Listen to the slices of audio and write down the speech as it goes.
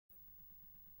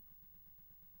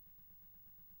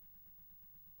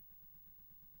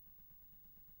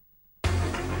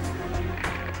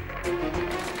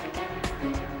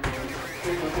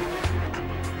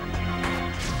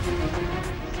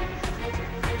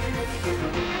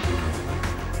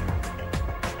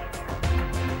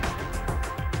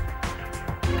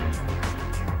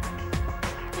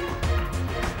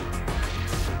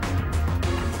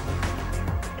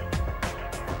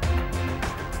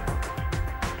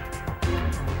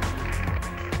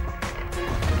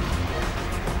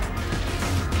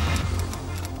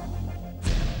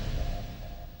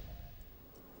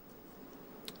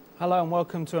Hello and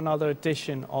welcome to another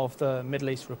edition of the Middle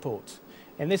East Report.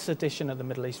 In this edition of the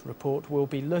Middle East Report, we'll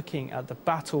be looking at the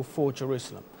battle for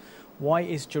Jerusalem. Why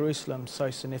is Jerusalem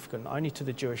so significant, not only to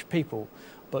the Jewish people,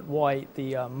 but why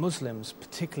the Muslims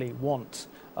particularly want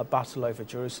a battle over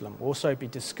Jerusalem? We'll also be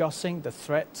discussing the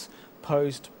threats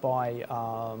posed by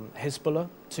Hezbollah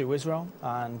to Israel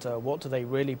and what do they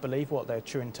really believe, what are their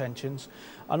true intentions,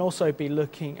 and also be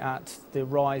looking at the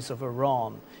rise of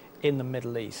Iran in the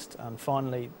Middle East. And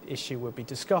finally, the issue we'll be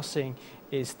discussing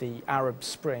is the Arab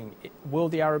Spring. Will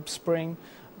the Arab Spring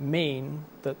mean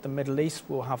that the Middle East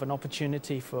will have an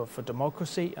opportunity for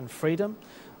democracy and freedom,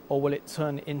 or will it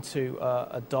turn into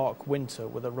a dark winter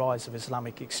with a rise of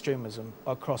Islamic extremism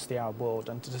across the Arab world?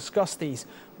 And to discuss these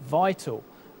vital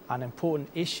and important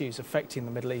issues affecting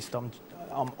the Middle East, I'm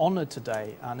honoured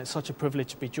today, and it's such a privilege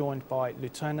to be joined by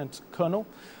Lieutenant Colonel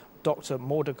Dr.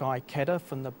 Mordecai Kedar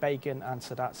from the Begin and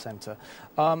Sadat Center.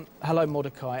 Hello,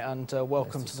 Mordecai, and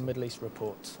welcome to the Middle East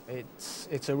Report.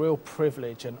 It's a real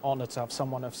privilege and honour to have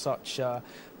someone of such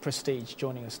prestige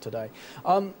joining us today.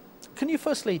 Can you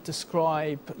firstly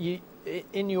describe,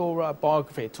 in your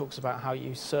biography, it talks about how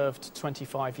you served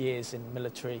 25 years in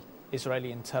military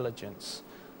Israeli intelligence.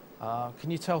 Can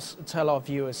you tell our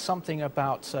viewers something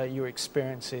about your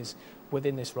experiences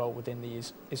within this role within the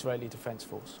Israeli Defense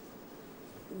Force?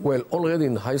 Well, already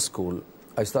in high school,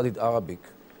 I studied Arabic,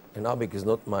 and Arabic is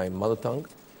not my mother tongue.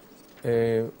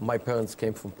 My parents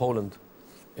came from Poland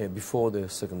before the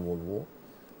Second World War,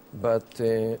 but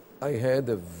I had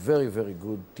a very, very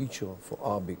good teacher for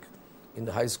Arabic in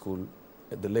the high school,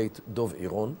 the late Dov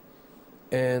Iron,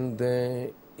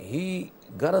 and he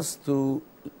got us to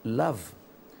love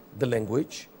the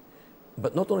language,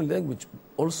 but not only language,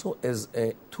 also as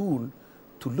a tool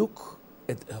to look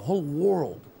at the whole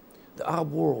world, the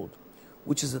Arab world,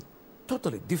 which is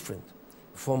totally different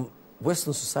from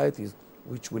Western societies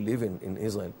which we live in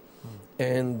Israel.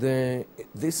 And the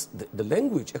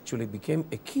language actually became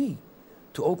a key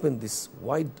to open this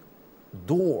wide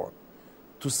door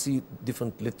to see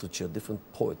different literature, different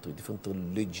poetry, different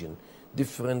religion,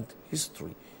 different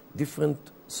history, different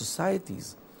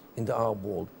societies in the Arab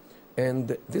world.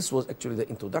 And this was actually the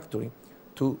introductory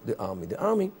to the army. The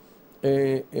army,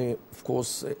 of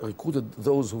course, recruited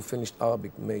those who finished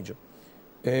Arabic major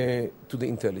to the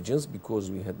intelligence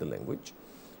because we had the language.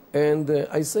 And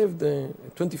I served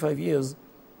 25 years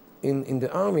in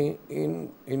the army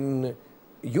in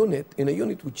a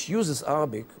unit which uses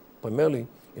Arabic primarily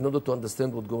in order to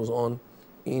understand what goes on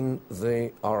in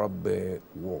the Arab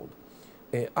world.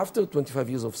 After 25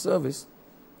 years of service,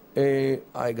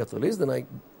 I got released and I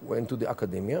went to the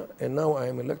academia, and now I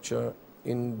am a lecturer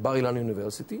in Bar Ilan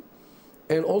University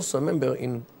and also a member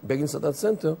in Begin Sadat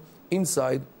Center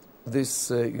inside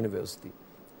this university.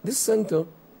 This center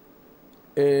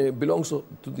belongs to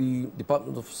the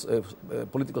Department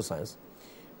of Political Science,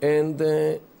 and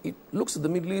it looks at the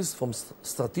Middle East from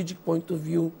strategic point of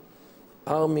view,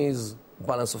 armies,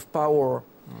 balance of power,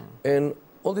 and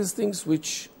all these things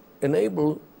which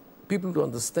enable people to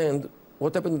understand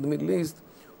what happened in the Middle East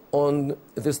on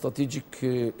the strategic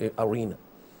arena.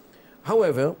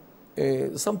 However,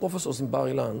 some professors in Bar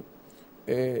Ilan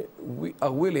we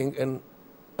are willing, and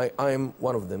I am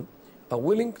one of them, are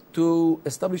willing to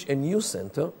establish a new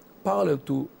center parallel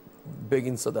to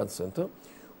Begin Sadat Center,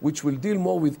 which will deal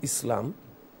more with Islam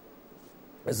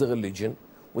as a religion,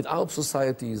 with Arab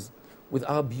societies, with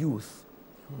Arab youth,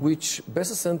 which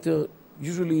Bessa Center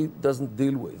usually doesn't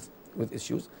deal with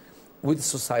issues, with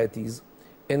societies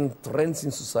and trends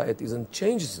in societies and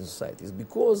changes in societies,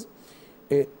 because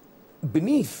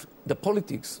beneath the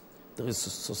politics there is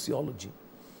sociology.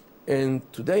 And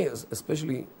today,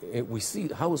 especially, we see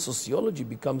how sociology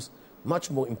becomes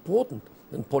much more important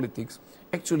than politics,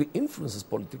 actually influences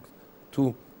politics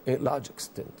to a large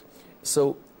extent.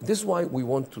 So this is why we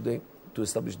want today to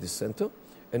establish this center,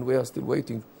 and we are still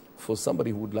waiting for somebody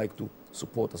who would like to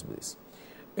support us with this.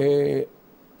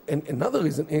 And another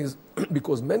reason is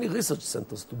because many research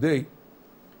centers today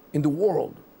in the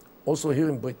world, also here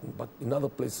in Britain, but in other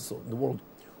places in the world,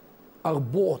 are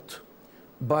bought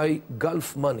by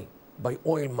Gulf money, by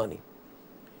oil money.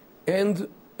 And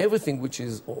everything which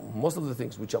is, or most of the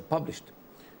things which are published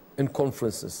in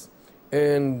conferences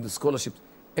and scholarships,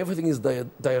 everything is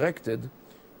directed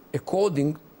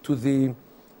according to the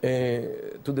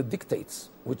dictates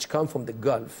which come from the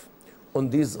Gulf on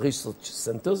these research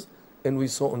centers. And we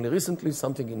saw only recently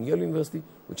something in Yale University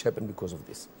which happened because of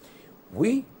this.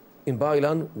 We in Bar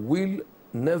Ilan will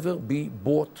never be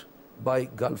bought by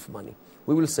Gulf money.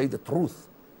 We will say the truth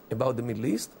about the Middle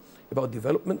East, about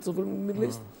developments of the Middle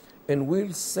East, and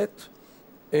we'll set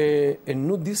a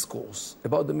new discourse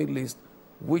about the Middle East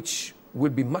which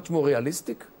will be much more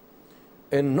realistic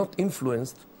and not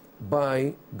influenced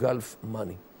by Gulf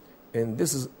money. And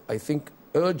this is, I think,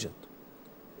 urgent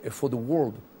for the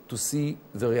world to see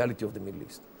the reality of the Middle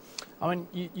East. I mean,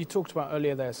 you talked about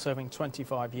earlier there serving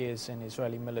 25 years in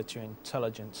Israeli military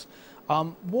intelligence.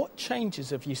 What changes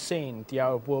have you seen the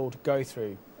Arab world go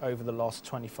through over the last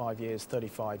 25 years,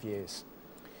 35 years?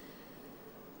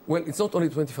 Well, it's not only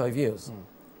 25 years.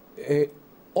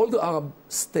 All the Arab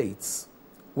states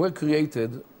were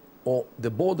created, or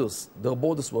their borders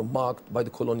were marked by the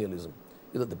colonialism,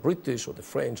 either the British or the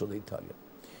French or the Italian.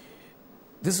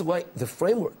 This is why the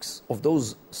frameworks of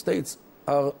those states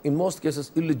are, in most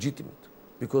cases, illegitimate,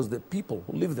 because the people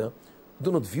who live there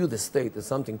do not view the state as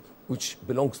something which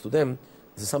belongs to them.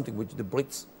 This is something which the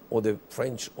Brits or the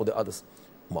French or the others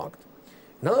marked.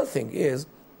 Another thing is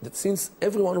that since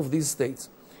every one of these states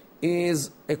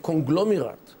is a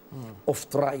conglomerate of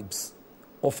tribes,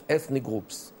 of ethnic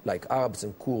groups, like Arabs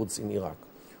and Kurds in Iraq,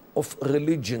 of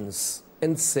religions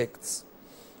and sects,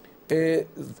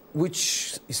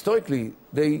 which historically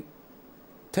they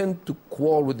tend to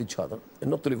quarrel with each other and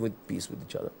not to live with peace with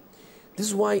each other. This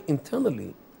is why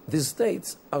internally these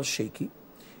states are shaky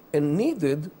and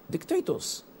needed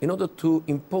dictators in order to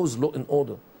impose law and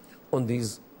order on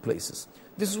these places.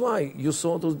 This is why you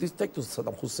saw those dictators,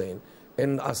 Saddam Hussein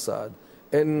and Assad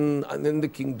and the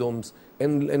kingdoms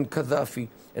and Gaddafi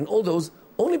and all those,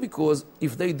 only because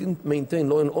if they didn't maintain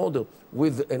law and order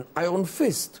with an iron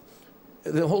fist,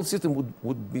 the whole system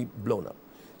would be blown up.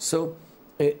 So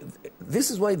this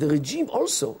is why the regime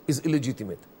also is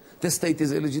illegitimate. The state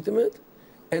is illegitimate,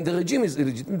 and the regime is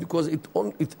illegitimate because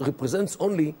it represents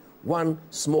only one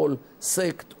small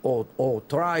sect or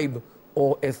tribe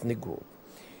or ethnic group.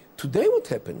 Today what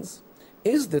happens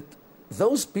is that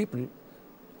those people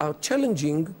are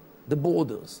challenging the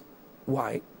borders.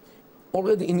 Why?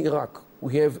 Already in Iraq,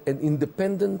 we have an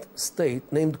independent state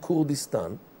named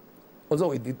Kurdistan,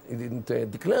 although it didn't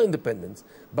declare independence,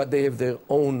 but they have their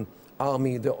own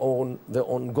army, their own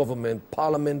government,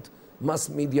 parliament, mass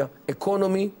media,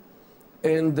 economy,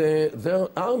 and their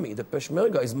army, the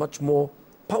Peshmerga, is much more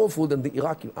powerful than the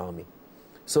Iraqi army.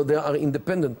 So they are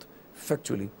independent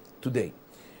factually today.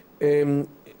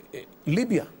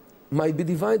 Libya might be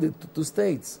divided to two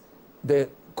states, the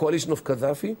coalition of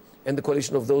Gaddafi and the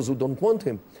coalition of those who don't want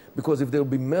him, because if they'll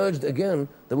be merged again,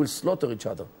 they will slaughter each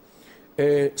other.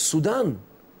 Sudan,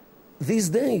 these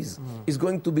days, is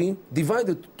going to be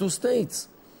divided to two states,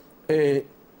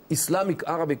 Islamic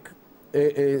Arabic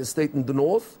state in the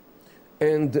north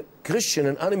and Christian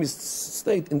and animist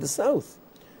state in the south.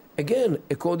 Again,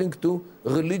 according to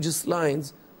religious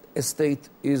lines, a state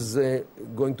is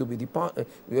going to be departed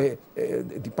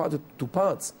to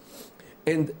parts.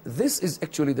 And this is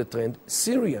actually the trend.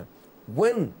 Syria,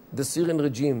 when the Syrian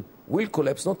regime will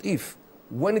collapse, not if,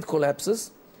 when it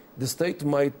collapses, the state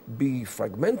might be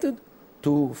fragmented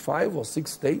to 5 or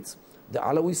 6 states, the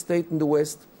Alawi state in the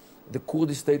west, the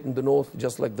Kurdish state in the north,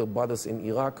 just like their brothers in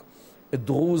Iraq, a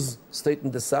Druze state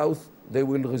in the south. They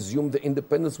will resume the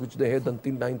independence which they had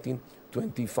until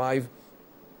 1925.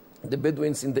 The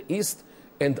Bedouins in the east,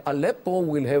 and Aleppo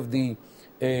will have the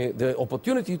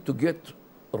opportunity to get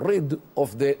rid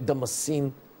of the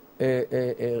Damascene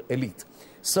elite.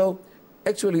 So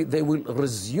actually they will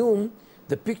resume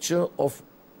the picture of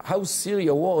how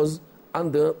Syria was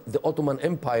under the Ottoman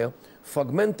Empire,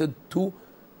 fragmented to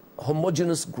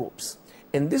homogeneous groups.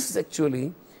 And this is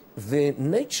actually the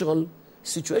natural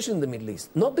situation in the Middle East,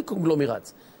 not the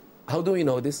conglomerates. How do we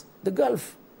know this? The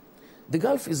Gulf. The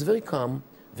Gulf is very calm,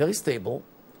 very stable,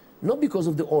 not because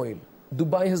of the oil.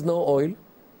 Dubai has no oil,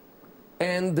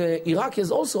 and Iraq has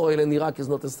also oil, and Iraq is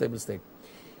not a stable state.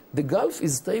 The Gulf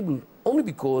is stable only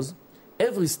because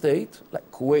every state, like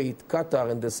Kuwait, Qatar,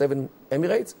 and the 7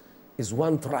 Emirates, is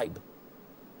one tribe.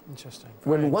 Interesting.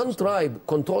 When one tribe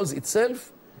controls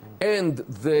itself, and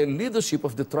the leadership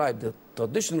of the tribe, the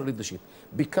traditional leadership,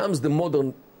 becomes the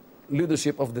modern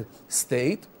leadership of the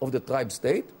state, of the tribe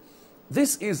state,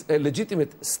 this is a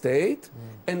legitimate state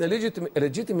and a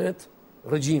legitimate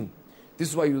regime. This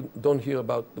is why you don't hear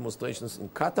about demonstrations in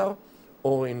Qatar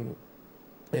or in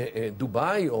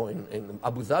Dubai or in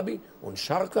Abu Dhabi, or in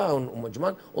Sharqa, or in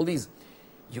Majman, all these.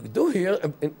 You do hear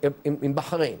in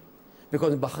Bahrain,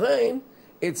 because in Bahrain,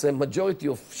 it's a majority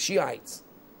of Shiites.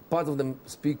 Part of them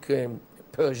speak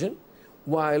Persian,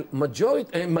 while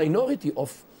a minority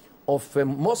of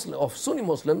Sunni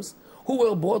Muslims who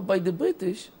were brought by the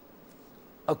British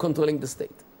are controlling the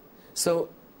state. So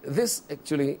this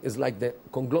actually is like the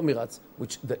conglomerates,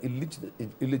 which the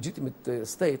illegitimate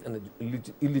state and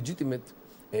the illegitimate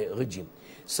regime.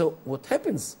 So what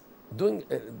happens during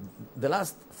the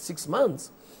last 6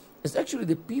 months is actually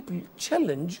the people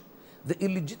challenge the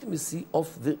illegitimacy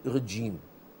of the regime.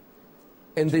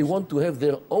 And they want to have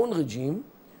their own regime,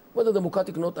 whether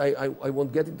democratic or not, I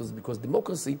won't get into this, because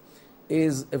democracy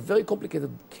is a very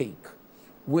complicated cake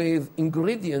with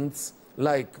ingredients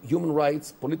like human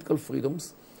rights, political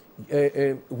freedoms,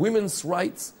 women's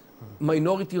rights,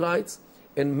 minority rights,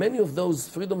 and many of those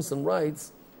freedoms and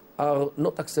rights are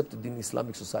not accepted in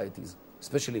Islamic societies,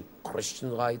 especially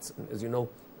Christian rights. And as you know,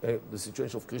 the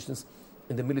situation of Christians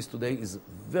in the Middle East today is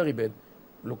very bad.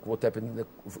 Look what happened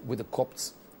with the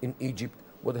Copts in Egypt,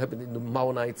 what happened in the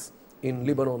Maronites in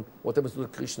Lebanon, what happens to the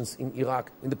Christians in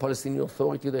Iraq, in the Palestinian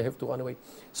Authority, they have to run away.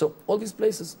 So all these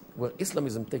places where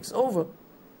Islamism takes over,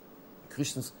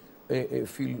 Christians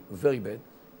feel very bad,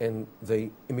 and they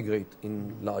immigrate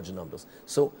in large numbers.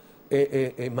 So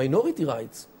minority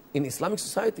rights in Islamic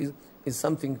societies is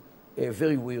something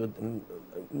very weird and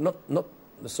not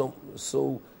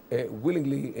so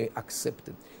willingly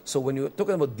accepted. So when you're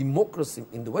talking about democracy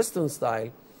in the Western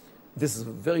style, this is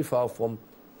very far from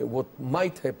what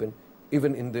might happen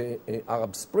even in the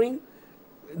Arab Spring.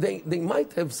 They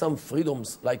might have some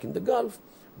freedoms like in the Gulf,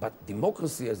 but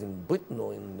democracy as in Britain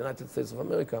or in the United States of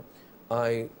America,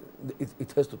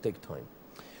 it has to take time.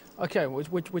 Okay,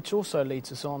 which also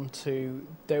leads us on to,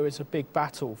 there is a big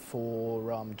battle for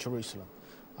Jerusalem.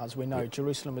 As we know,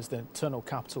 Jerusalem is the eternal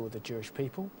capital of the Jewish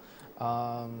people.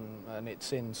 And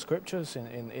it's in scriptures,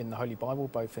 in the Holy Bible,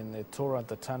 both in the Torah,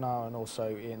 the Tanakh, and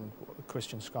also in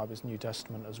Christian scribes' New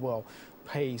Testament as well,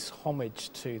 pays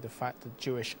homage to the fact that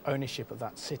Jewish ownership of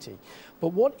that city. But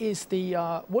what is the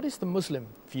Muslim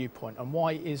viewpoint, and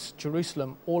why is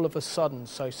Jerusalem all of a sudden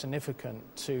so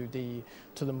significant to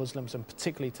the Muslims, and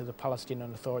particularly to the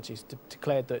Palestinian authorities,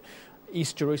 declared that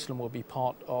East Jerusalem will be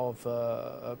part of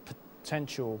a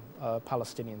potential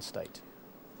Palestinian state?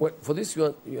 Well, for this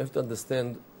you have to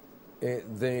understand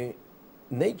the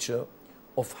nature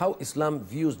of how Islam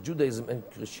views Judaism and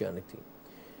Christianity.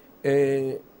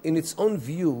 In its own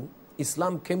view,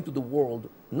 Islam came to the world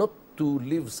not to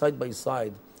live side by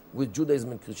side with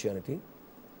Judaism and Christianity.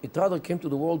 It rather came to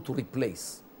the world to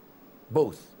replace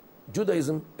both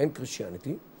Judaism and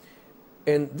Christianity.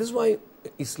 And this is why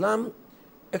Islam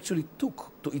actually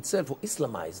took to itself, or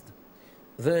Islamized,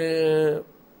 the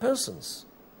persons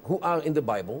who are in the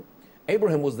Bible.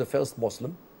 Abraham was the first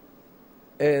Muslim,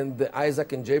 and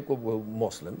Isaac and Jacob were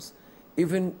Muslims.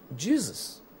 Even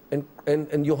Jesus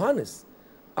and Johannes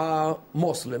are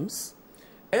Muslims,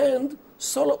 and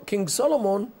King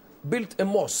Solomon built a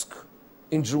mosque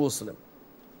in Jerusalem.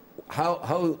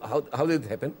 How did it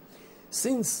happen?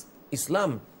 Since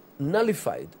Islam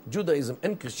nullified Judaism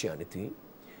and Christianity,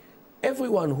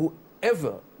 everyone who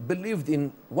ever believed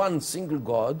in one single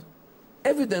God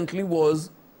evidently was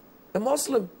a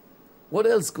Muslim. What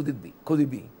else could it be?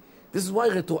 This is why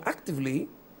retroactively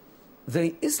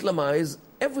they Islamize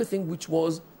everything which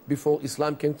was before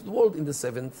Islam came to the world in the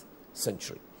 7th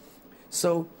century.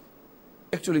 So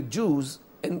actually Jews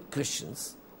and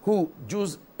Christians,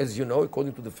 Jews, as you know,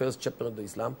 according to the first chapter of the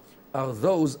Islam, are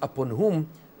those upon whom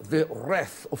the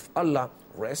wrath of Allah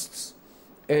rests,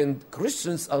 and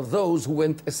Christians are those who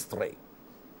went astray.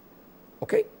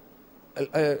 Okay?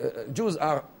 Jews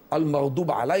are al-mardub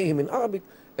alayhim in Arabic,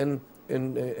 and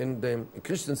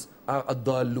Christians are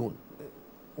ad-dallun,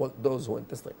 those who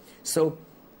went astray. So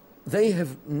they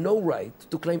have no right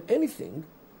to claim anything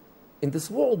in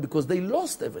this world because they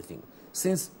lost everything,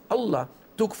 since Allah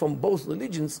took from both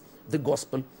religions the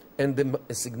gospel and the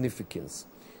significance.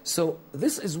 So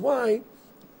this is why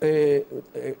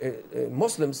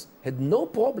Muslims had no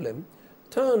problem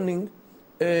turning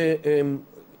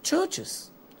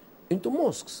churches into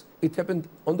mosques. It happened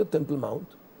on the Temple Mount,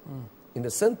 in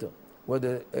the center, where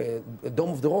the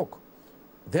Dome of the Rock.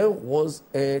 There was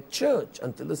a church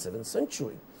until the 7th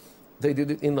century. They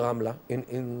did it in Ramla,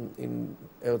 in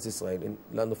Eretz Israel, in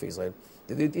land of Israel.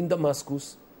 They did it in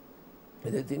Damascus.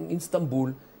 They did it in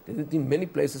Istanbul. They did it in many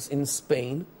places in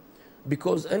Spain.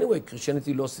 Because anyway,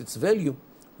 Christianity lost its value.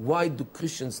 Why do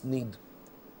Christians need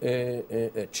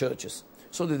churches?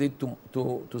 So they did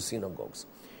to synagogues.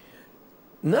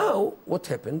 Now, what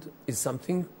happened is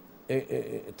something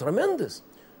tremendous.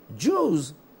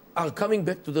 Jews are coming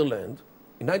back to their land.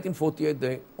 In 1948,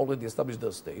 they already established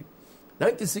their state.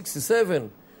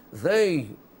 1967, they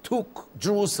took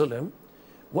Jerusalem.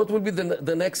 What will be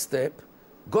the next step?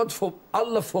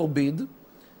 Allah forbid,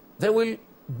 they will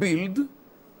build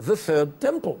the third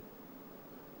temple.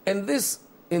 And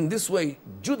in this way,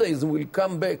 Judaism will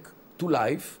come back to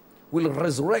life, will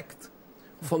resurrect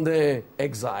from the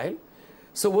exile.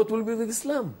 So what will be with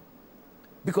Islam?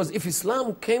 Because if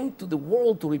Islam came to the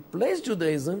world to replace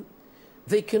Judaism,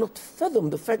 they cannot fathom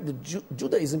the fact that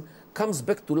Judaism comes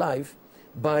back to life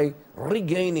by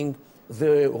regaining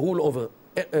the rule over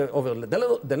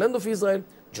the land of Israel,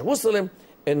 Jerusalem,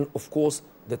 and of course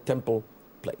the temple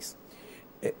place.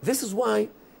 This is why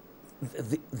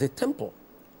the temple,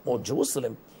 or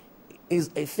Jerusalem, is,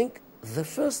 I think, the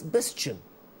first bastion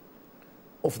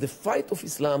of the fight of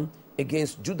Islam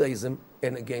against Judaism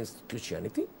and against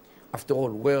Christianity. After all,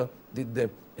 where did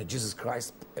Jesus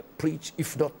Christ preach,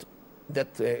 if not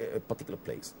that particular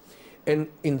place? And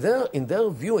in their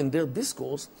view, in their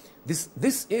discourse,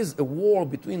 this is a war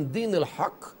between Din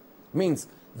al-Haq, means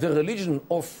the religion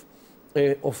of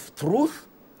truth,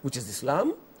 which is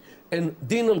Islam, and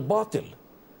Din al-Batil,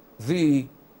 the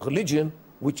religion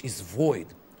which is void,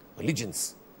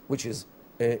 religions, which is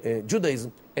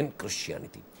Judaism and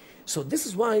Christianity. So this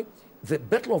is why the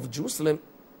Battle of Jerusalem,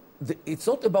 it's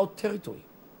not about territory.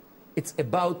 It's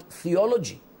about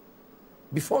theology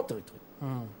before territory.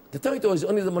 The territory is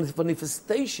only the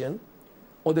manifestation,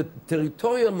 or the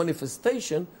territorial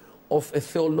manifestation of a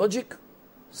theologic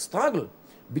struggle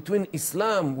between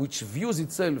Islam, which views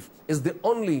itself as the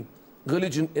only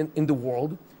religion in the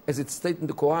world, as it's stated in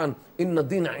the Quran, Inna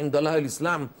dina indallahi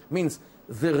al-Islam, means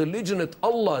the religion at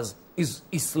Allah's is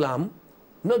Islam,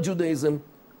 not Judaism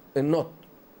and not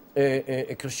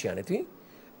Christianity.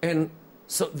 And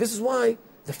so this is why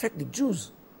the fact that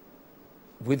Jews,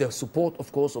 with the support,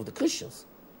 of course, of the Christians,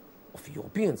 of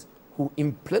Europeans, who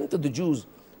implanted the Jews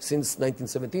since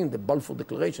 1917, the Balfour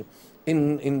Declaration,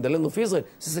 in the land of Israel,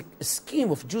 this is a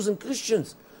scheme of Jews and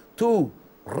Christians to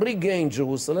regain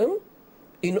Jerusalem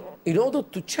in order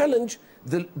to challenge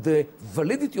the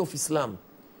validity of Islam.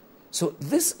 So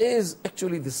this is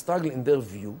actually the struggle in their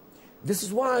view. This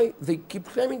is why they keep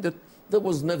claiming that there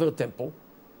was never a temple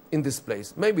in this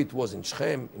place. Maybe it was in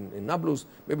Shechem, in Nablus,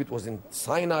 maybe it was in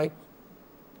Sinai.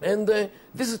 And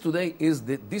this is today is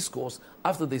the discourse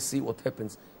after they see what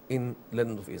happens in the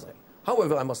land of Israel.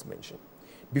 However, I must mention,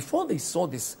 before they saw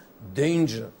this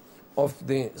danger of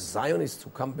the Zionists who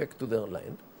come back to their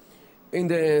land, in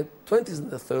the 20s and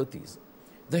the 30s,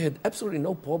 they had absolutely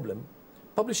no problem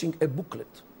publishing a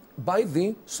booklet by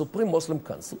the Supreme Muslim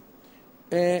Council,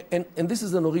 and this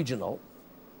is an original,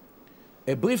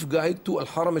 a brief guide to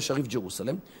Al-Haram al-Sharif,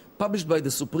 Jerusalem, published by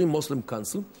the Supreme Muslim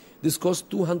Council. This cost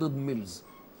 200 mils.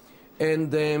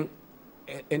 And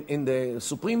in the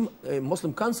Supreme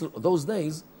Muslim Council those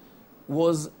days,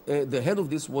 was the head of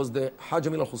this was the Hajj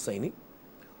Amir al-Husseini,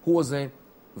 who was a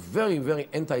very, very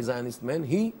anti-Zionist man.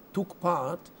 He took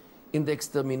part in the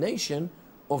extermination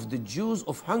of the Jews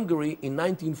of Hungary in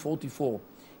 1944.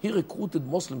 He recruited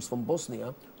Muslims from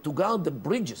Bosnia to guard the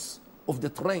bridges of the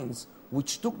trains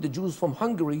which took the Jews from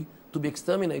Hungary to be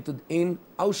exterminated in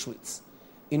Auschwitz,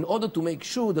 in order to make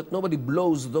sure that nobody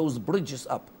blows those bridges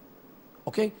up.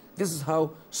 Okay? This is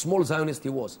how small Zionist he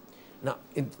was. Now,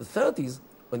 in the 30s,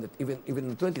 even in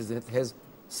the 20s, it has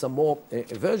some more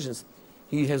versions.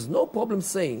 He has no problem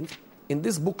saying in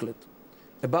this booklet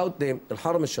about the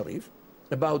Al-Haram al-Sharif,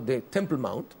 about the Temple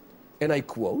Mount, and I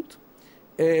quote,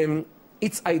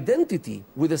 its identity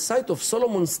with the site of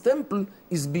Solomon's temple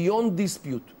is beyond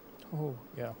dispute. Oh,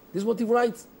 yeah. This is what he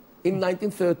writes in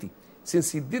 1930,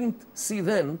 since he didn't see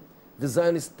then the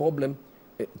Zionist problem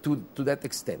to that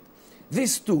extent.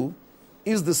 This too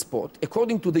is the spot,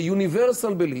 according to the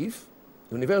universal belief,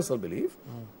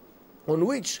 on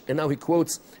which, and now he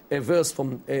quotes a verse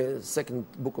from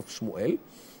second book of Shmuel,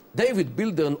 David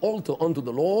built an altar unto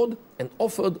the Lord and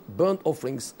offered burnt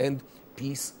offerings and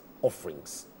peace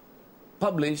offerings.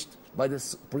 Published by the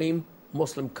Supreme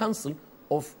Muslim Council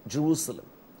of Jerusalem,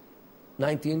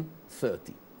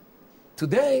 1930.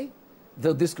 Today,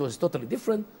 the discourse is totally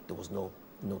different. There was no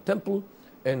temple,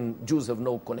 and Jews have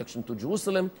no connection to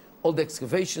Jerusalem. All the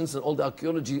excavations and all the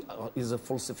archaeology is a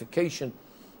falsification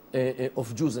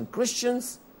of Jews and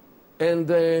Christians, and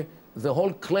the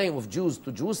whole claim of Jews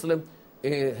to Jerusalem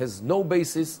has no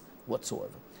basis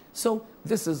whatsoever. So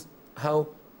this is how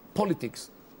politics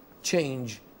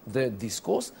change the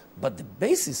discourse, but the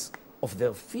basis of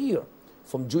their fear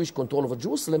from Jewish control over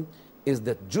Jerusalem is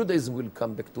that Judaism will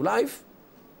come back to life,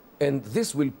 and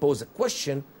this will pose a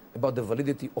question about the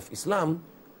validity of Islam,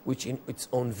 which in its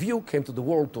own view came to the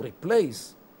world to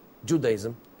replace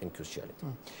Judaism and Christianity.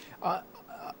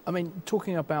 I mean,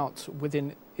 talking about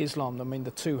within Islam, I mean,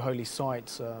 the two holy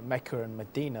sites, Mecca and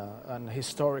Medina, and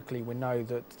historically we know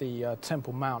that the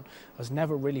Temple Mount has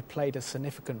never really played a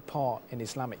significant part in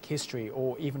Islamic history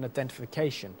or even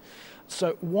identification.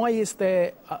 So why is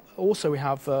there, also we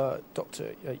have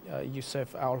Dr.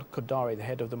 Youssef al-Qadari, the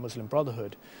head of the Muslim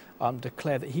Brotherhood,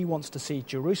 declare that he wants to see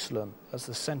Jerusalem as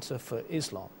the center for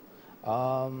Islam.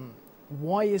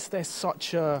 Why is there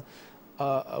such a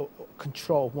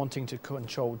control, wanting to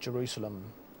control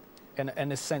Jerusalem?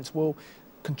 In a sense, will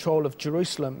control of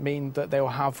Jerusalem mean that they will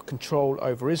have control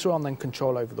over Israel and then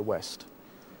control over the West?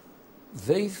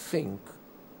 They think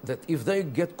that if they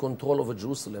get control over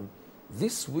Jerusalem,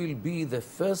 this will be the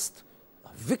first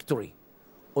victory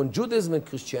on Judaism and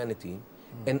Christianity,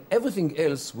 and everything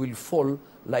else will fall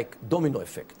like domino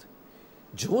effect.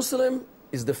 Jerusalem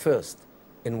is the first,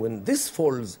 and when this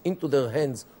falls into their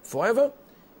hands forever,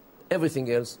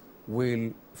 everything else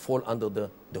will fall under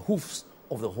the hoofs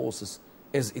of the horses,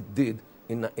 as it did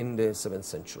in the 7th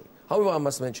century. However, I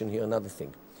must mention here another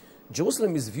thing.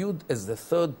 Jerusalem is viewed as the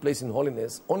third place in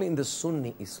holiness only in the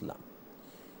Sunni Islam.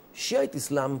 Shiite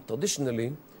Islam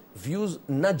traditionally views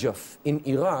Najaf in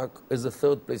Iraq as the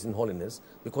third place in holiness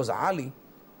because Ali,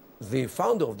 the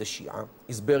founder of the Shia,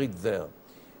 is buried there.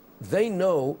 They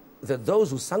know that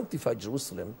those who sanctified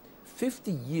Jerusalem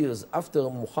 50 years after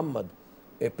Muhammad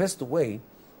passed away,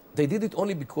 they did it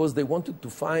only because they wanted to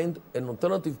find an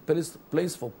alternative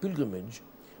place for pilgrimage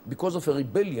because of a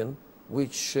rebellion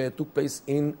which took place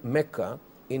in Mecca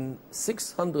in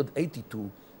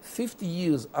 682, 50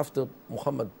 years after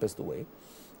Muhammad passed away.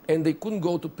 And they couldn't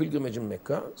go to pilgrimage in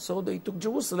Mecca, so they took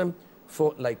Jerusalem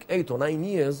for like 8 or 9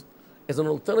 years as an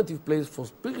alternative place for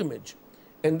pilgrimage.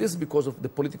 And this is because of the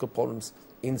political problems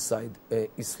inside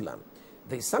Islam.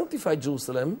 They sanctified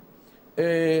Jerusalem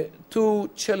to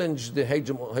challenge the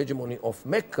hegemony of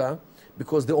Mecca,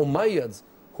 because the Umayyads,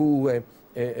 who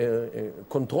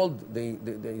controlled the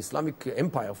Islamic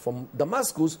empire from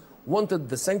Damascus, wanted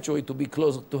the sanctuary to be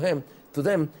closer to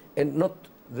them, and not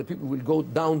the people will go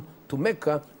down to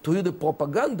Mecca to hear the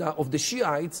propaganda of the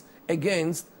Shiites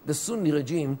against the Sunni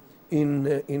regime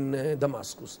in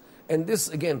Damascus. And this,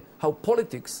 again, how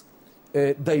politics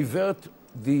divert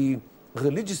the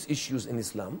religious issues in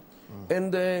Islam.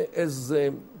 And as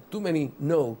too many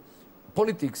know,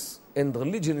 politics and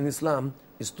religion in Islam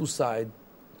is two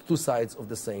sides of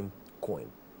the same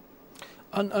coin.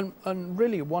 And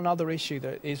really, one other issue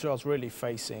that Israel's really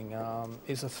facing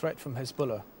is a threat from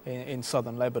Hezbollah in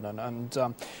southern Lebanon. And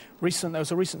there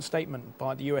was a recent statement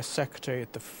by the US Secretary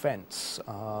of Defense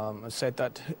said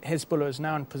that Hezbollah is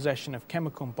now in possession of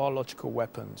chemical and biological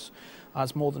weapons,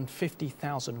 has more than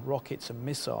 50,000 rockets and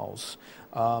missiles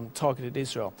targeted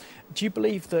Israel. Do you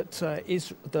believe that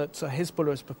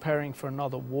Hezbollah is preparing for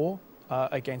another war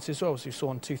against Israel, as we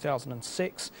saw in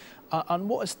 2006? And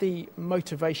what is the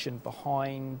motivation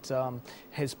behind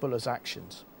Hezbollah's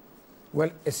actions?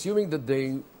 Well, assuming that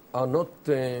they are not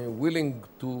willing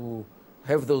to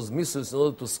have those missiles in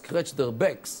order to scratch their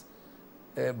backs,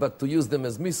 but to use them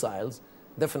as missiles,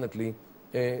 definitely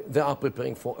they are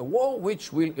preparing for a war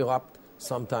which will erupt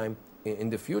sometime in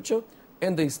the future.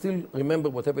 And they still remember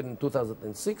what happened in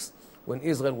 2006 when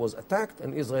Israel was attacked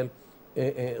and Israel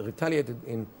retaliated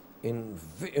in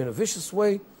a vicious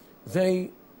way.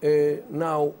 They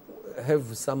now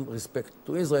have some respect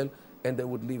to Israel, and they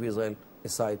would leave Israel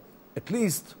aside, at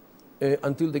least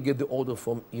until they get the order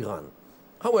from Iran.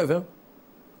 However,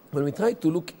 when we try to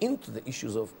look into the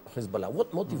issues of Hezbollah,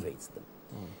 what motivates them?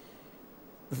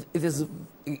 It is,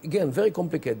 again, very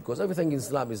complicated, because everything in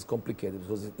Islam is complicated,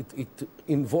 because it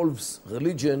involves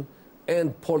religion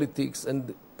and politics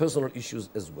and personal issues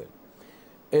as well.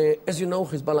 As you know,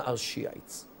 Hezbollah are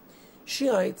Shiites.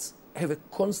 Shiites have a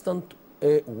constant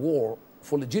war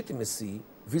for legitimacy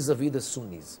vis-a-vis the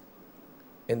Sunnis.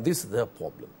 And this is their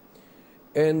problem.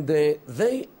 And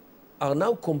they are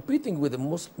now competing with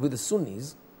the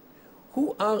Sunnis,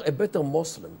 who are a better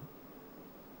Muslim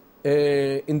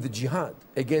in the jihad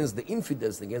against the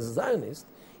infidels, against the Zionists,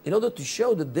 in order to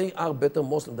show that they are better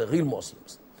Muslims, the real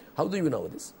Muslims. How do you know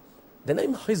this? The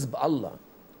name Hizb Allah,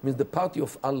 means the party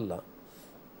of Allah,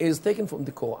 is taken from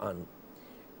the Quran.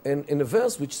 And in a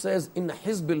verse which says, Inna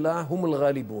Hizbillah humul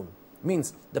ghalibun,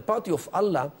 means the party of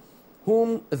Allah,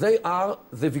 whom they are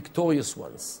the victorious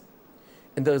ones.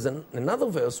 And there is another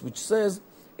verse which says,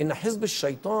 Inna Hizb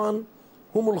shaitan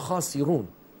humul khasirun,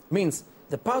 means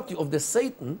the party of the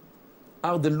Satan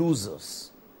are the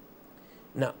losers.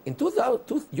 Now, in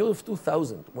year of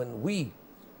 2000, when we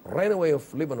ran away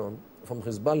of Lebanon from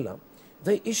Hezbollah,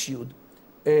 they issued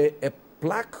a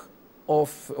plaque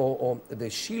of, or the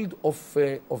shield of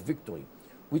victory,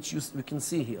 which we can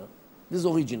see here. This is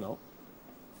original.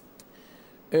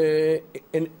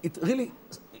 And it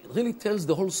really tells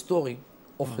the whole story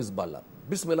of Hezbollah.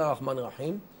 Bismillah ar-Rahman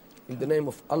ar-Rahim, in the name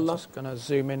of Allah. I'm just going to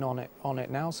zoom in on it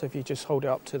now, so if you just hold it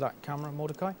up to that camera,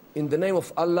 Mordecai. In the name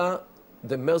of Allah,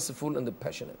 the merciful and the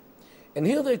passionate. And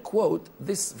here they quote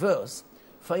this verse,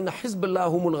 فَإِنَّ حِزْبَ اللَّهِ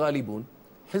هُمُ الْغَالِبُونَ.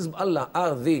 Hizb Allah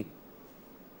are the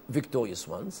victorious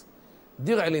ones.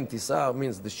 Dir al-intisar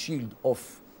means the shield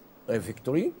of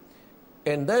victory.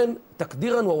 And then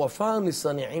تقديرا ووفاء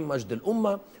لصانعين مجد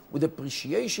الأمة, with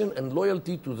appreciation and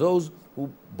loyalty to those who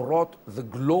brought the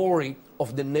glory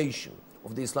of the nation,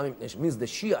 of the Islamic nation, means the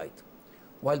Shiite.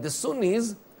 While the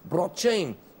Sunnis brought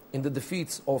shame in the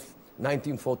defeats of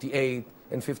 1948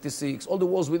 and 56, all the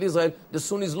wars with Israel, the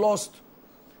Sunnis lost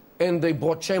and they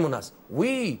brought shame on us.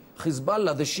 We,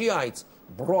 Hezbollah, the Shiites,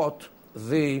 brought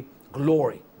the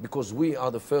glory because we are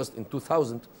the first in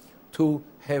 2000 to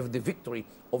have the victory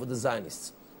over the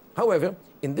Zionists. However,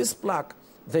 in this plaque,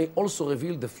 they also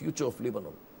reveal the future of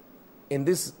Lebanon. In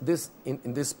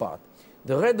this part,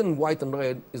 the red and white and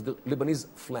red is the Lebanese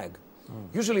flag.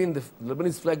 Usually in the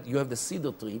Lebanese flag, you have the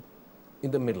cedar tree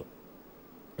in the middle.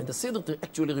 And the cedar tree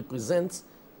actually represents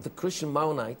the Christian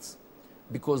Maronite,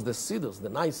 because the cedars, the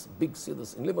nice big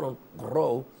cedars in Lebanon,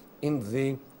 grow in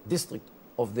the district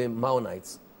of the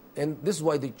Maronites. And this is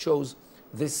why they chose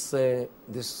this cedar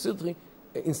tree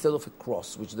instead of a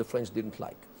cross, which the French didn't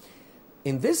like.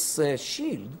 In this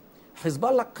shield,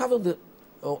 Hezbollah covered,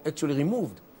 or actually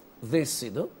removed the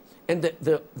cedar, and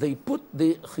they put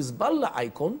the Hezbollah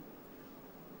icon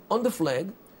on the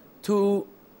flag to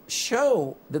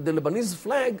show that the Lebanese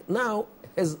flag now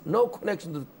has no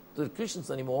connection to the Christians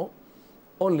anymore,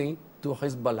 only to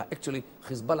Hezbollah. Actually,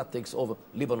 Hezbollah takes over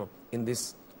Lebanon in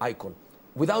this icon.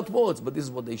 Without words, but this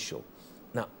is what they show.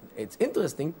 Now, it's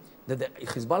interesting that the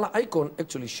Hezbollah icon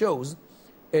actually shows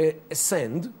a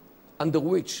sand under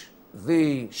which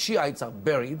the Shiites are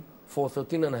buried for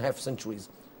 13.5 centuries,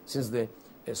 since the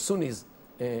Sunnis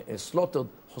slaughtered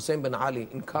Hussein ben Ali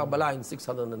in Karbala in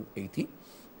 680.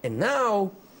 And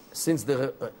now, since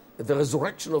the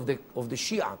resurrection of the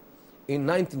Shia in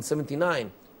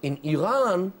 1979 in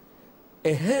Iran,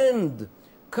 a hand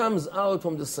comes out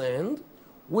from the sand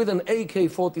with an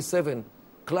AK-47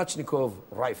 Kalashnikov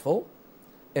rifle,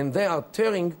 and they are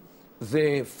tearing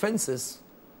the fences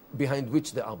behind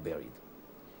which they are buried.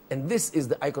 And this is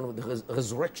the icon of the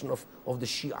resurrection of the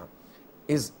Shia,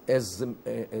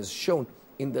 as shown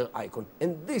in their icon.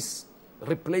 And this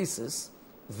replaces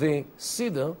the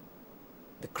cedar,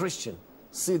 the Christian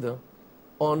cedar,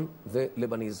 on the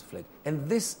Lebanese flag. And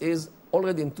this is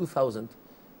already in 2000,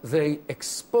 they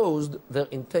exposed their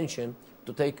intention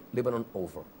to take Lebanon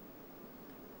over.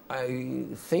 I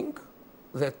think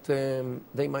that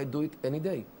they might do it any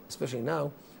day, especially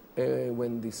now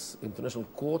when this international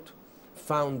court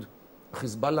found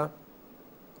Hezbollah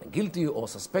guilty or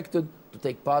suspected to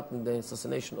take part in the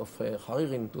assassination of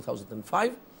Hariri in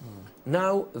 2005.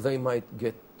 Now they might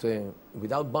get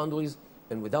without boundaries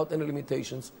and without any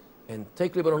limitations and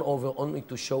take Lebanon over, only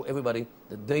to show everybody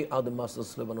that they are the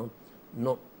masters of Lebanon,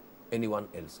 not anyone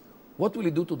else. What will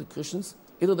it do to the Christians?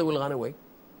 Either they will run away,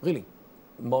 really.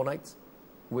 Maronites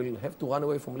will have to run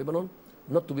away from Lebanon,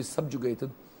 not to be subjugated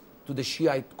to the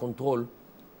Shiite control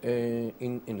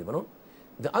in Lebanon.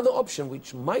 The other option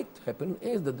which might happen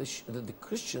is that the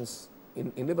Christians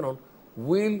in Lebanon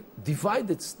will divide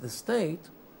the state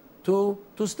to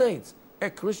two states. A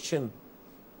Christian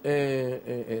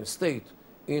state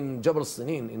in Jabal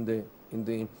Sanin, in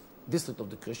the district of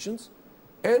the Christians,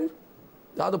 and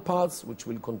the other parts which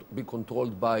will be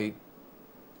controlled by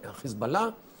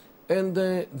Hezbollah, and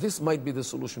this might be the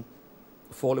solution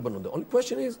for Lebanon. The only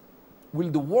question is, will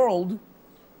the world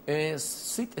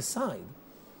sit aside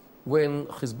when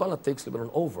Hezbollah takes Lebanon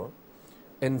over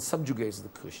and subjugates the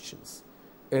Christians?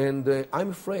 And I'm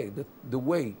afraid that the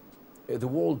way the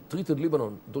world treated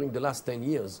Lebanon during the last 10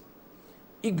 years,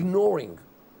 ignoring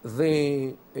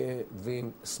the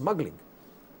smuggling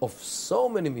of so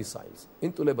many missiles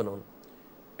into Lebanon,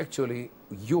 actually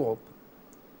Europe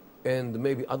and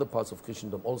maybe other parts of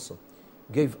Christendom also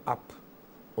gave up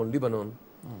on Lebanon,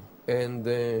 and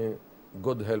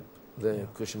God help the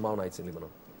Christian Maronites in Lebanon.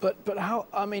 But how,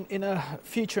 I mean, in a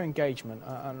future engagement,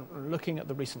 and looking at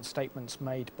the recent statements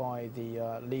made by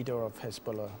the leader of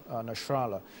Hezbollah,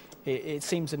 Nasrallah, it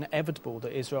seems inevitable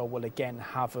that Israel will again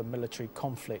have a military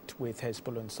conflict with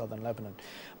Hezbollah in southern Lebanon.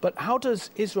 But how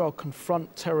does Israel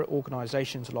confront terror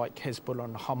organizations like Hezbollah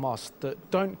and Hamas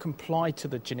that don't comply to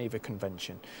the Geneva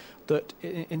Convention, that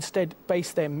instead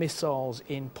base their missiles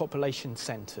in population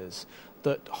centers,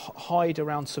 that hide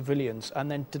around civilians and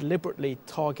then deliberately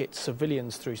target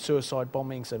civilians through suicide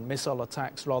bombings and missile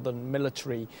attacks rather than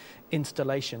military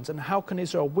installations? And how can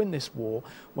Israel win this war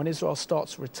when Israel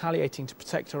starts retaliating to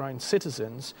protect her own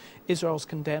citizens? Israel's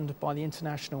condemned by the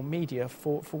international media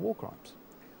for war crimes.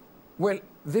 Well,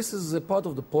 this is a part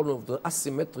of the problem of the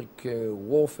asymmetric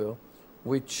warfare,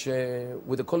 which,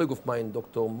 with a colleague of mine,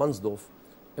 Dr. Mansdorf,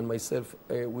 and myself,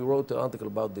 we wrote an article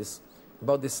about this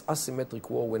asymmetric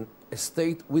war when a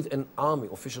state with an army,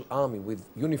 official army with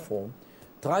uniform,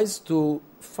 tries to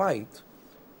fight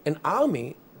an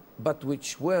army, but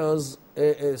which wears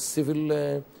a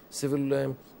civil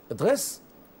dress.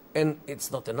 And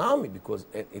it's not an army because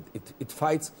it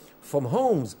fights from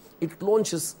homes. It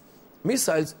launches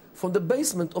missiles from the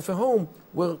basement of a home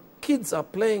where kids are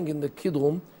playing in the kid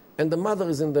room and the mother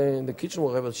is in the kitchen,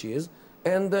 wherever she is,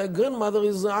 and the grandmother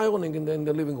is ironing in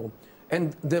the living room.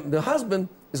 And the husband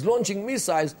is launching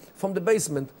missiles from the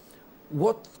basement.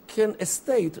 What can a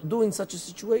state do in such a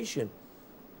situation?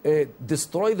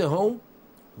 Destroy the home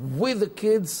with the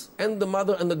kids and the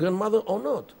mother and the grandmother or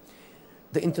not?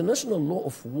 The international law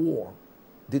of war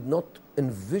did not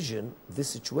envision this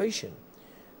situation.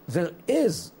 There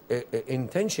is an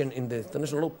intention in the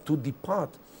international law to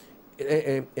depart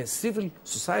a civil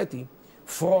society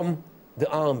from the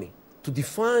army, to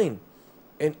define.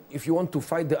 And if you want to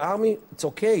fight the army, it's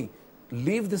okay.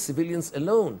 Leave the civilians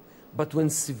alone. But when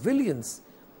civilians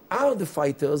are the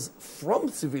fighters from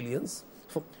civilians,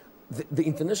 the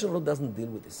international law doesn't deal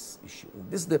with this issue.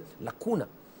 This is the lacuna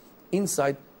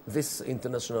inside this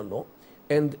international law.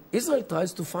 And Israel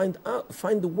tries to find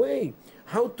a way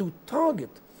how to target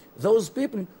those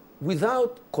people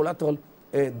without collateral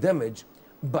damage.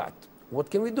 But what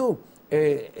can we do?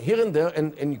 Here and there,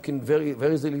 and you can very,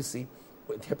 very easily see,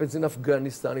 it happens in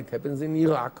Afghanistan, it happens in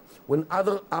Iraq, when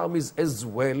other armies as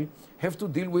well have to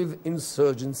deal with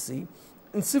insurgency,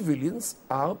 and civilians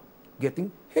are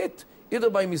getting hit, either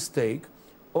by mistake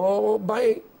or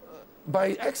by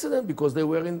accident, because they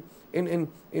were in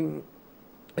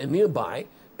nearby,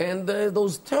 and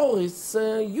those terrorists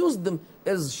used them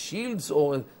as shields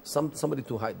or somebody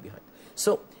to hide behind.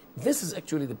 So this is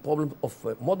actually the problem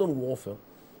of modern warfare,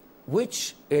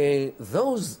 which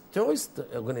those terrorist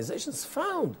organizations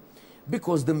found,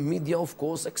 because the media, of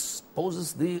course,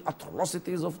 exposes the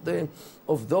atrocities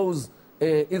of those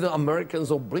either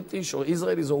Americans or British or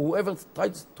Israelis or whoever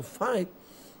tries to fight,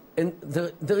 and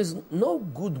there is no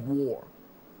good war.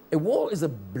 A war is a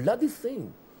bloody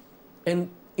thing, and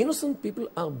innocent people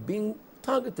are being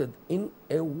targeted in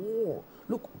a war.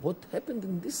 Look what happened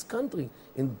in this country,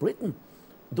 in Britain,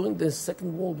 during the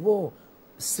Second World War.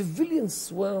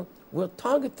 Civilians were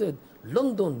targeted,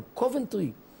 London,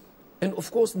 Coventry, and of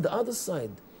course on the other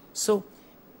side. So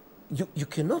you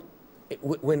cannot,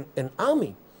 when an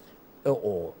army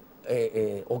or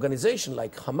an organization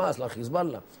like Hamas, like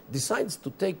Hezbollah, decides to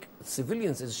take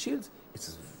civilians as shields,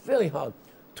 it's very hard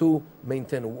to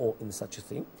maintain a war in such a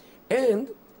thing. And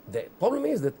the problem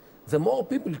is that the more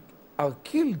people are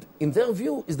killed, in their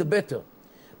view, is the better.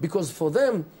 Because for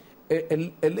them,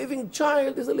 a living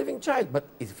child is a living child. But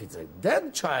if it's a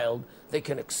dead child, they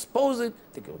can expose it,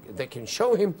 they can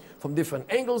show him from different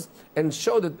angles and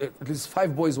show that at least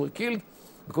 5 boys were killed,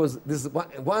 because this is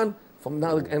one from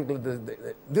another angle.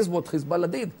 This is what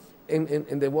Hezbollah did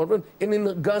in the war, and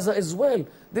in Gaza as well.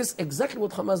 This is exactly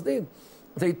what Hamas did.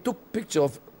 They took picture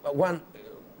of one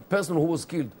person who was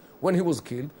killed, when he was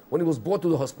killed, when he was brought to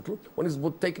the hospital, when he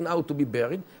was taken out to be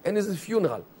buried, and his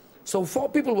funeral. So 4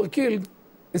 people were killed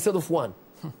instead of 1.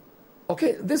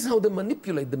 Okay, this is how they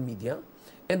manipulate the media,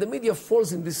 and the media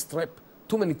falls in this trap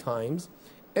too many times,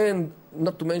 and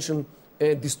not to mention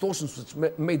distortions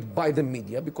which made by the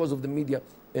media, because of the media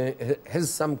has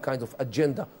some kind of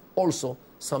agenda also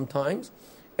sometimes,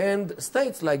 and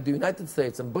states like the United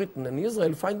States and Britain and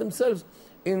Israel find themselves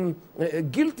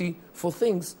guilty for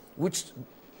things which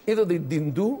either they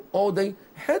didn't do or they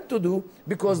had to do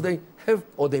because they have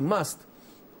or they must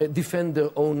defend their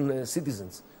own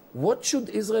citizens. What should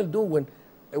Israel do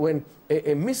when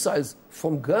missiles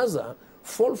from Gaza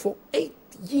fall for 8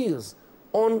 years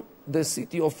on the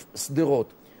city of Sderot?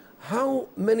 How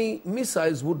many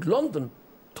missiles would London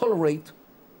tolerate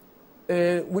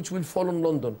which will fall on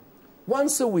London?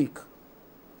 Once a week.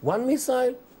 1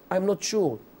 missile? I'm not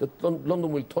sure that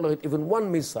London will tolerate even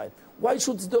 1 missile. Why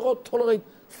should Sderot tolerate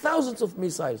thousands of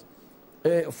missiles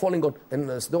falling on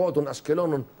Sderot, on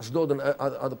Ashkelon, on Ashdod, and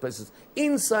other places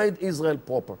inside Israel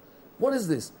proper? What is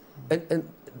this?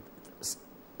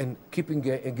 And keeping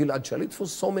Gilad Shalit for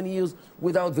so many years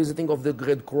without visiting of the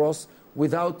Red Cross,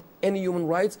 without any human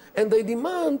rights, and they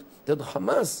demand that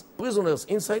Hamas prisoners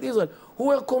inside Israel who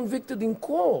were convicted in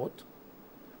court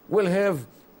will have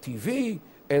TV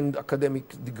and academic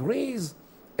degrees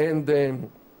and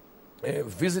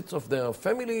visits of their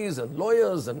families and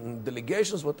lawyers and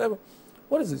delegations, whatever.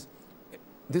 What is this?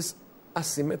 This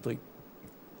asymmetry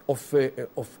of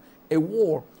a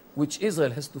war which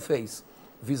Israel has to face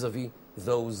vis-à-vis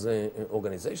those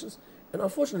organizations. And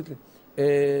unfortunately,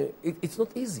 it's not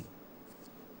easy.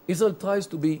 Israel tries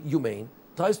to be humane,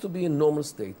 tries to be a normal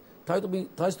state,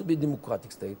 tries to be a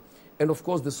democratic state. And of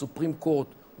course, the Supreme Court,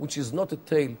 which is not a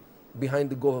tail behind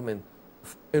the government,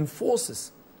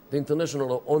 enforces the international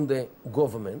law on the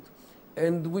government.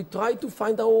 And we try to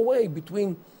find our way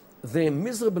between the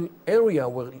miserable area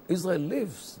where Israel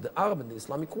lives, the Arab and the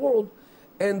Islamic world,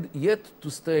 and yet to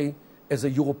stay as a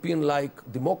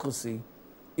European-like democracy,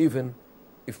 even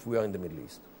if we are in the Middle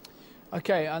East.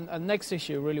 Okay, and next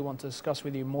issue I really want to discuss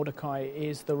with you, Mordecai,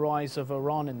 is the rise of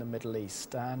Iran in the Middle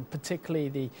East, and particularly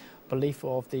the belief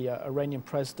of the Iranian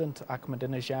president,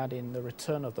 Ahmadinejad, in the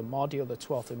return of the Mahdi, or the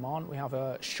 12th Imam. We have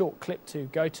a short clip to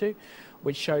go to,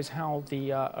 which shows how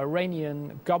the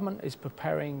Iranian government is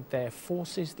preparing their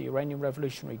forces, the Iranian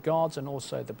Revolutionary Guards and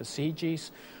also the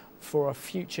Basijis, for a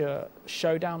future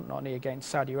showdown, not only against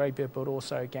Saudi Arabia, but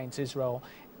also against Israel,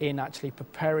 in actually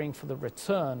preparing for the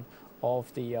return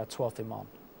of the 12th Imam.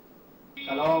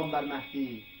 سلام بر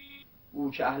مهدی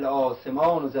او که اهل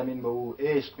آسمان و زمین به او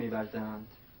عشق می‌ورزند.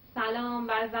 سلام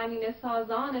بر زمین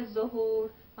سازان ظهور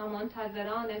و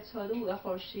منتظران طلوع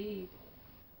خورشید.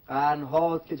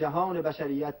 قرن‌هاست که جهان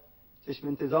بشریت چشم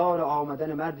انتظار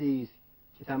آمدن مردی است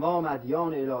که تمام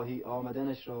ادیان الهی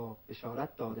آمدنش را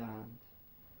بشارت دادند.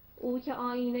 او که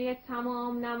آینه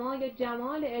تمام نمای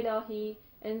جمال الهی،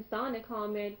 انسان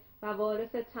کامل و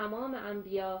وارث تمام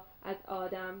انبیا از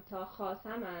آدم تا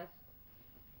خاتم است.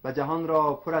 و جهان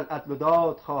را پر از عدل و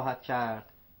داد خواهد کرد،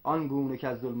 آن گونه که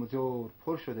از ظلم و جور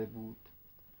پر شده بود.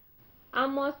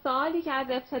 اما سوالی که از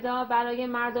ابتدا برای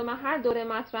مردم هر دوره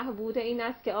مطرح بوده این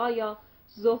است که آیا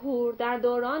ظهور در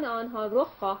دوران آنها رخ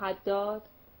خواهد داد؟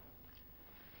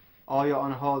 آیا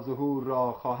آنها ظهور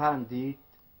را خواهند دید؟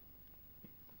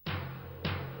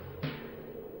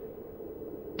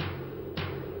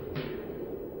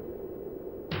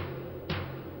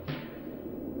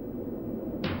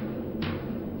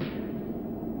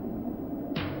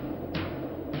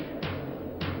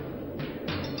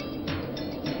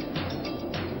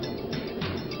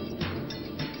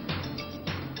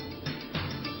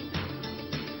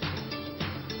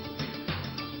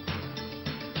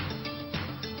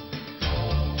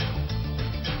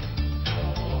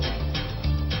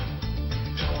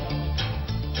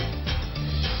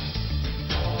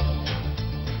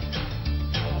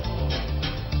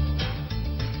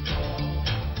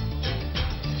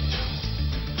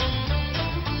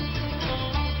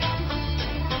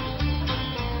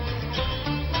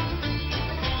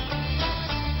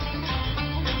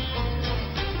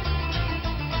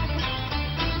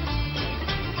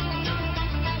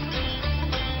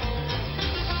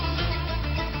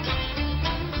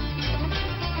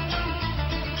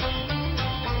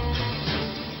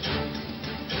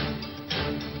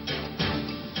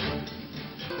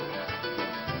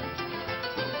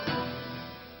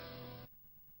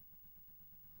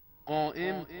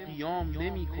 قائم قیام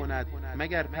نمی کند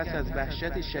مگر پس از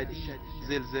وحشت شدید،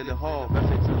 زلزله ها و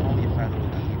فتنه های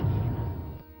فراگیر.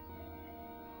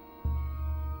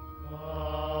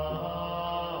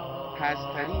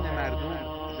 پست‌ترین مردم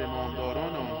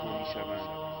زمامداران آنها می شوند.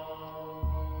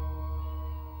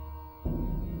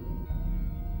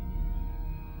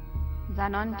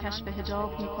 زنان کشف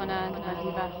حجاب می کنند و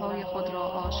زیورهای خود را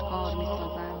آشکار می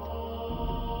سازند.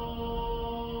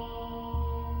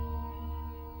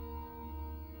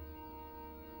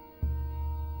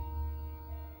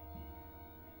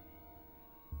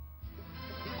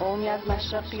 قومی از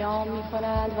مشرق قیام می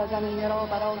کنند و زمینه را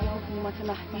برای حکومت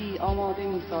مهدی آماده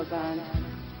می سازند.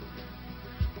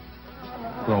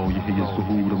 رایحه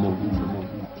ظهور موعود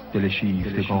دل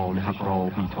شیفتگان حق را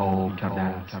بیتاب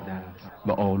کرده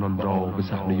و آنان را به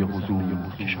صحنه حضور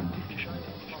کشانده.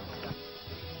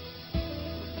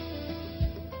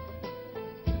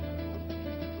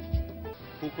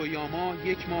 فوکویاما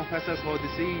یک ماه پس از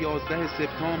حادثه 11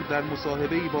 سپتامبر در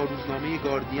مصاحبه‌ای با روزنامه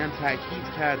گاردین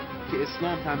تأکید کرد که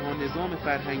اسلام تنها نظام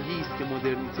فرهنگی است که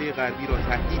مدرنیته غربی را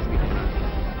تهدید می‌کند.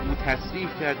 او تصریح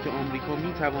کرد که آمریکا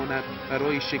می‌تواند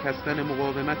برای شکستن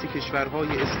مقاومت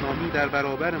کشورهای اسلامی در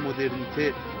برابر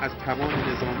مدرنیته از توان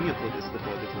نظامی خود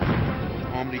استفاده کند.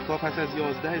 آمریکا پس از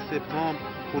 11 سپتامبر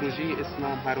پروژه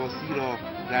اسلام هراسی را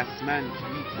رسما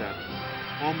کلید زد.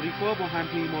 آمریکا با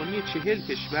همپیمانی 40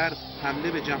 کشور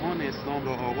حمله به جهان اسلام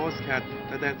را آغاز کرد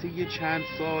و در طی چند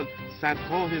سال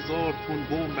صدها هزار تن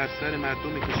بمب بر سر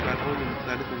مردم کشورهای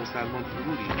مختلف مسلمان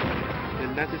فرو ریخت.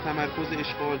 علت تمرکز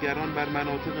اشغالگران بر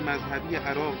مناطق مذهبی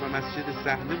عراق و مسجد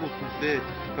صحنه و کوفه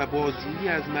و بازجویی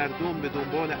از مردم به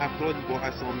دنبال افرادی با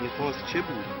اسامی خاص چه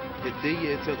بود؟ عده‌ای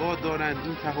اعتقاد دارند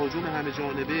این تهاجم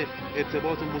همه‌جانبه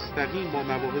ارتباط مستقیم با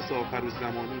مباحث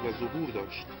آخرالزمانی و ظهور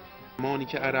داشت. زمانی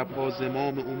که عرب‌ها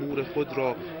زمام امور خود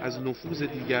را از نفوذ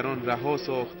دیگران رها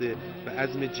ساخته و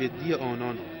عزم جدی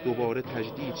آنان دوباره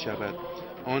تجدید شود،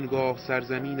 آنگاه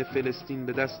سرزمین فلسطین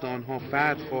به دست آنها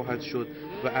فتح خواهد شد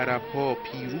و عرب‌ها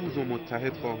پیروز و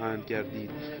متحد خواهند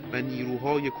گردید و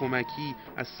نیروهای کمکی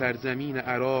از سرزمین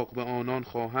عراق به آنان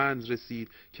خواهند رسید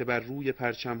که بر روی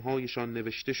پرچم‌هایشان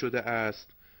نوشته شده است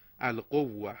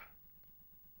القوة.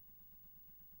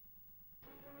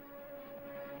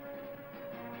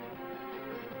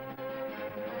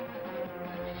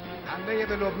 حمله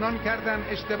به لبنان کردن،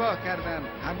 اشتباه کردن.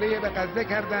 حمله به غزه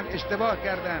کردن، اشتباه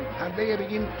کردن. حمله به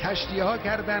این کشتی‌ها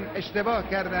کردن، اشتباه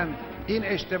کردن. این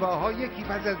اشتباه‌ها یکی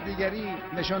پس از دیگری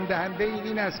نشان دهنده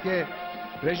این است که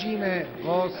رژیم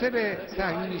غاصب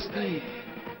صهیونیستی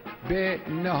به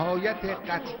نهایت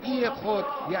قطعی خود،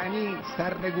 یعنی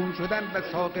سرنگون شدن و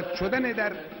ساقط شدن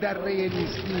در دره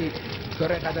نیستی،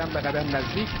 داره قدم به قدم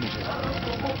نزدیک میشه.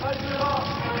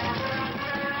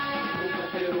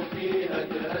 في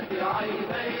هدأة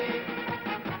عينيك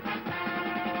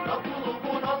نطلب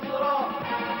نصرا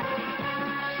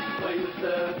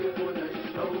ويسابقنا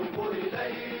الشوق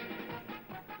إليك.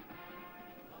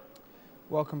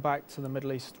 Welcome back to the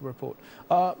Middle East Report.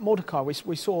 Mordecai,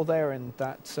 we saw there in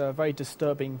that very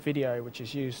disturbing video, which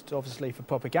is used obviously for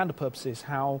propaganda purposes,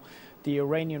 how the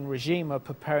Iranian regime are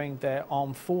preparing their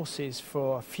armed forces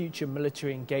for future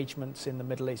military engagements in the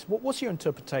Middle East. What's your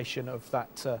interpretation of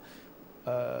that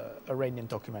Iranian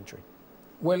documentary?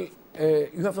 Well,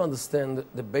 you have to understand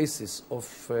the basis of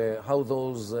how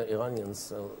those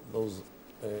Iranians, those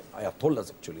Ayatollahs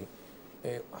actually,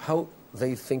 how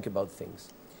they think about things.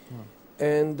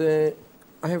 And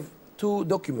I have two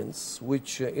documents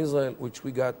which which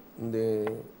we got in the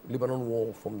Lebanon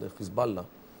war from the Hezbollah.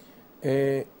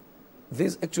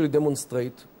 These actually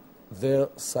demonstrate their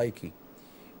psyche.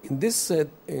 In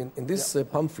this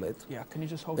pamphlet, can you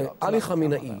just hold up Ali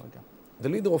Khamenei, the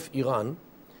leader of Iran,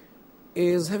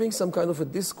 is having some kind of a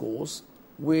discourse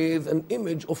with an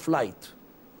image of light.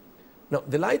 Now,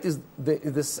 the light is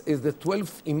the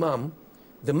 12th Imam,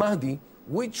 the Mahdi,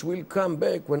 which will come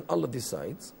back when Allah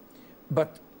decides.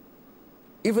 But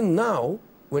even now,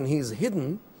 when he is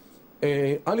hidden,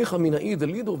 Ali Khamenei,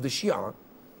 the leader of the Shia,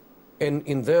 and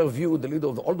in their view, the leader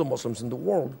of the older Muslims in the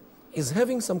world, is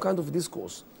having some kind of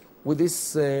discourse with this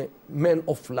man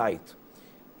of light.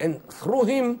 And through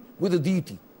him with the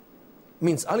deity.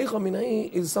 Means Ali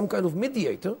Khamenei is some kind of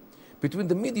mediator between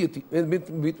the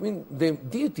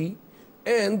deity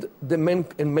and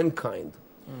mankind.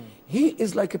 He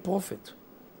is like a prophet,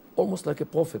 almost like a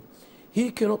prophet.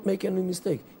 He cannot make any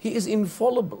mistake. He is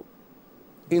infallible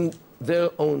in their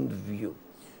own view.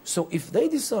 So if they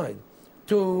decide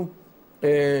to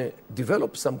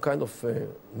develop some kind of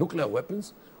nuclear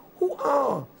weapons, who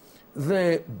are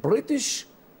the British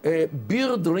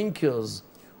beer drinkers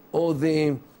or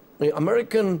the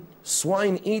American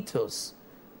swine eaters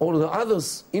or the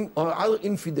others other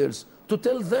infidels to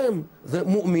tell them, the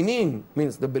mu'minin,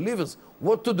 means the believers,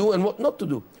 what to do and what not to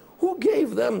do? Who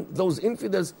gave them, those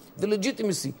infidels, the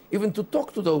legitimacy even to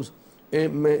talk to those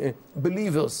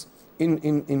believers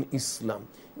in Islam?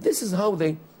 This is how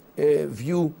they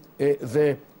view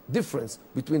the difference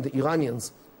between the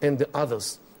Iranians and the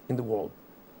others in the world.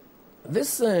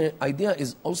 This idea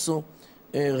is also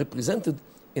represented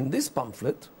in this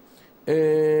pamphlet,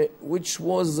 which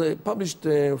was published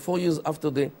 4 years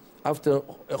after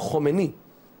Khomeini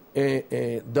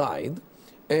died,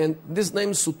 and this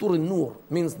name Sutur al-Nur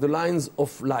means the lines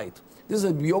of light. This is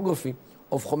a biography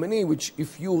of Khomeini, which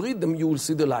if you read them, you will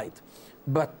see the light,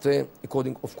 but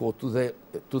according, of course,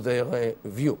 to their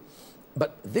view.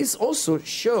 But this also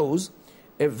shows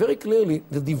very clearly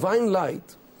the divine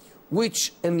light,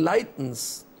 which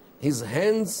enlightens his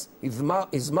hands, his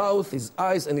mouth, his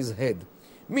eyes, and his head.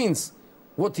 Means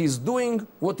what he's doing,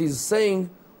 what he's saying,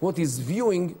 what he's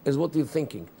viewing is what he's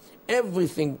thinking.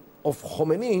 Everything of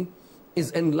Khomeini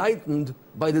is enlightened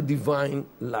by the divine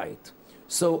light.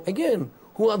 So again,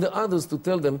 who are the others to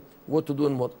tell them what to do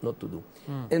and what not to do?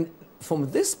 And from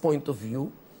this point of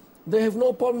view, they have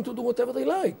no problem to do whatever they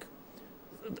like.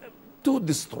 To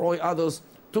destroy others,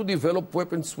 to develop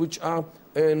weapons which are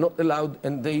not allowed,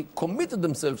 and they committed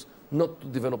themselves not to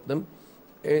develop them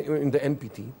in the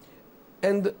NPT.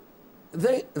 And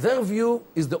their view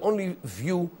is the only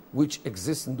view which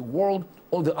exists in the world.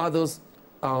 All the others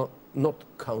are not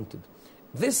counted.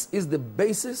 This is the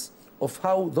basis of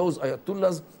how those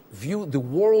ayatollahs view the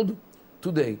world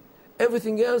today.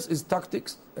 Everything else is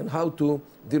tactics and how to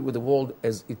deal with the world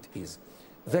as it is.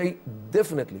 They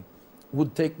definitely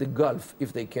would take the Gulf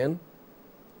if they can,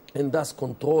 and thus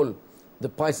control the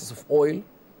prices of oil.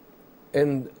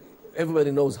 And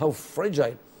everybody knows how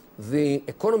fragile the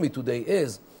economy today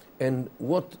is, and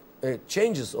what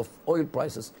changes of oil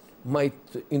prices might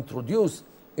introduce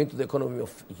into the economy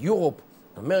of Europe,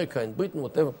 America, and Britain,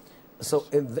 whatever. So,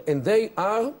 and they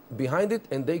are behind it,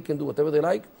 and they can do whatever they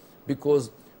like,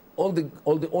 because all the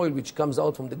oil which comes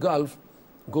out from the Gulf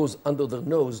goes under their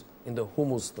nose in the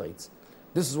Hormuz Straits.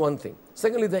 This is one thing.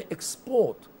 Secondly, they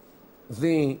export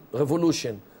the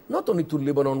revolution not only to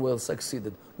Lebanon, where it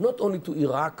succeeded, not only to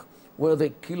Iraq, where they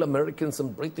kill Americans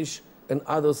and British and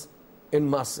others in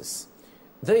masses.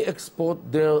 They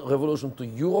export their revolution to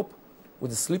Europe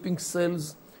with the sleeping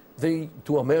cells,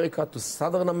 to America, to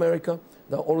Southern America.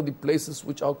 There are already places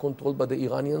which are controlled by the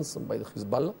Iranians and by the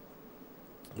Hezbollah,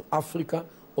 to Africa,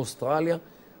 Australia.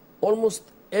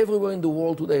 Almost everywhere in the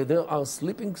world today, there are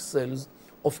sleeping cells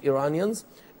of Iranians.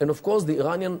 And of course, the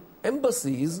Iranian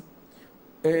embassies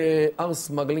are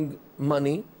smuggling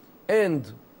money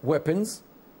and weapons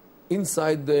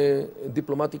inside the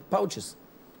diplomatic pouches,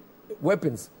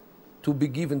 weapons to be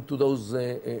given to those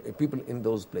people in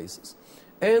those places.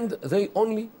 And they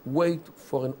only wait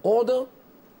for an order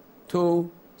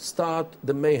to start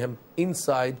the mayhem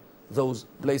inside those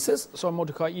places. So,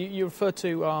 Mordecai, you refer to,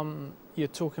 you're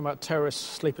talking about terrorist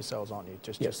sleeper cells, aren't you?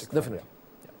 Yes, definitely.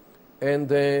 Yeah. And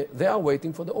they are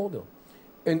waiting for the order.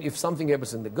 And if something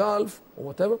happens in the Gulf or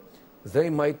whatever, they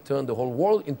might turn the whole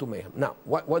world into mayhem. Now,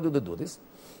 why do they do this?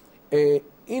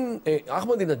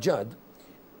 Ahmadinejad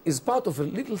is part of a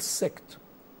little sect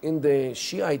in the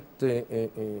Shiite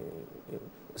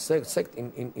sect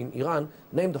in Iran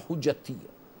named Hujatiyya.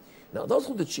 Now, those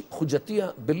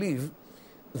Hujatiyya believe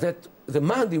that the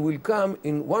Mahdi will come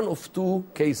in one of two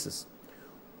cases.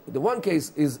 The one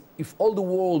case is if all the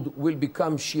world will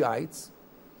become Shiites,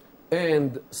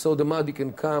 and so the Mahdi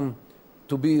can come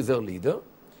to be their leader.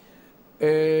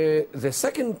 The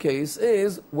second case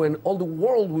is when all the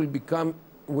world will become,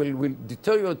 will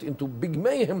deteriorate into big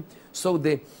mayhem, so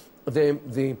the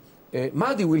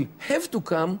Mahdi will have to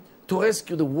come to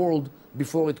rescue the world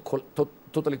before it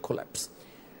totally collapses.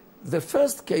 The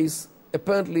first case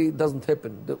apparently doesn't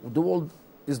happen. The world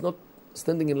is not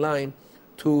standing in line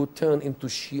to turn into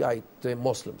Shiite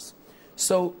Muslims.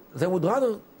 So they would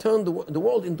rather turn the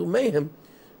world into mayhem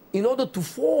in order to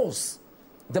force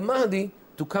the Mahdi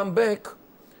to come back,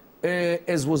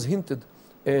 as was hinted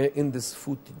in this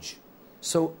footage.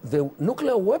 So the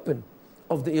nuclear weapon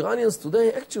of the Iranians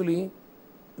today, actually,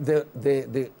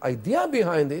 the idea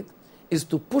behind it is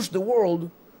to push the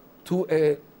world to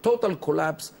a total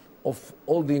collapse of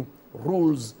all the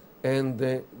rules,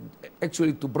 and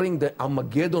actually to bring the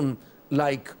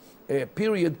Armageddon-like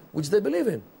period which they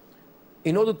believe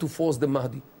in order to force the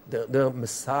Mahdi, their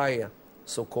Messiah,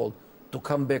 so-called, to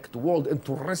come back to the world and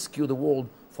to rescue the world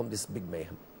from this big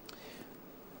mayhem.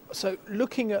 So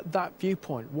looking at that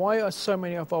viewpoint, why are so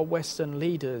many of our Western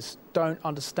leaders don't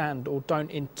understand or don't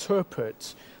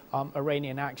interpret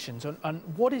Iranian actions? And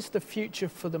what is the future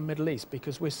for the Middle East?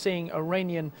 Because we're seeing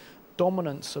Iranian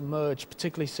dominance emerge,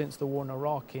 particularly since the war in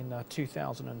Iraq in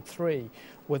 2003,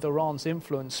 with Iran's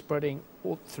influence spreading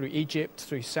through Egypt,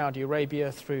 through Saudi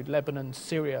Arabia, through Lebanon,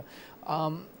 Syria.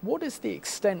 What is the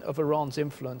extent of Iran's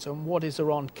influence, and what is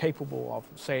Iran capable of,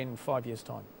 say, in 5 years'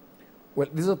 time? Well,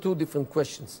 these are two different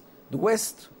questions. The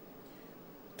West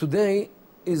today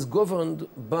is governed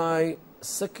by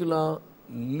secular,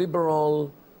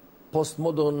 liberal,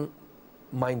 postmodern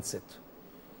mindset.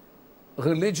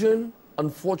 Religion,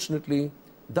 unfortunately,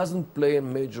 doesn't play a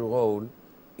major role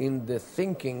in the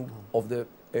thinking of the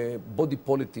body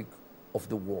politic of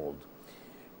the world.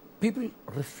 People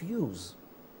refuse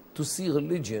to see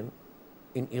religion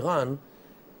in Iran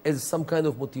as some kind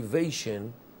of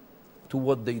motivation to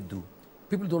what they do.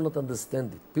 People do not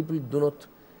understand it. People do not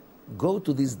go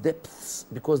to these depths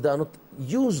because they are not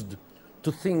used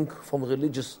to think from a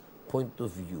religious point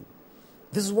of view.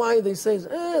 This is why they say,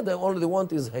 all they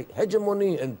want is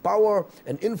hegemony and power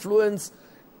and influence.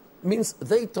 Means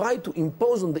they try to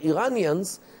impose on the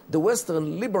Iranians the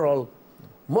Western liberal,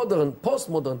 modern,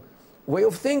 postmodern way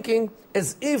of thinking,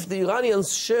 as if the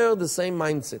Iranians share the same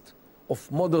mindset of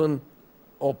modern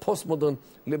or postmodern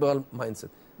liberal mindset.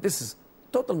 This is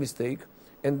a total mistake,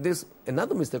 and this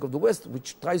another mistake of the West,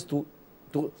 which tries to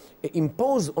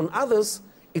impose on others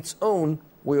its own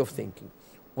way of thinking.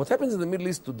 What happens in the Middle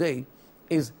East today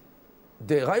is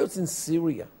the riots in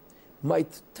Syria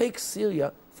might take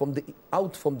Syria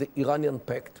out from the Iranian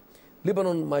pact.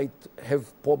 Lebanon might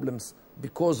have problems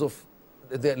because of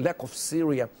the lack of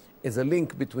Syria as a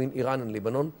link between Iran and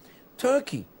Lebanon.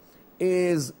 Turkey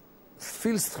feels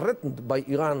threatened by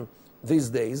Iran these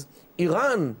days.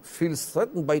 Iran feels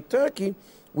threatened by Turkey,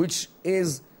 which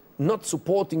is not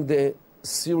supporting the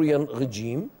Syrian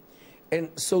regime. And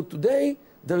so today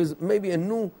there is maybe a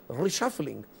new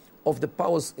reshuffling of the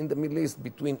powers in the Middle East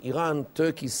between Iran,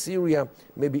 Turkey, Syria,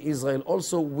 maybe Israel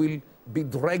also will be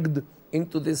dragged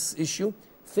into this issue.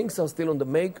 Things are still on the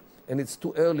make, and it's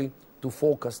too early to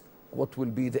forecast what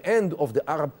will be the end of the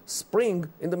Arab Spring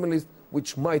in the Middle East,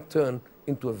 which might turn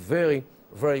into a very,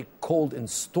 very cold and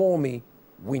stormy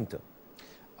winter.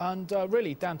 And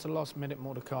really, down to the last minute,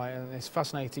 Mordecai, in this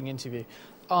fascinating interview,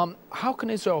 how can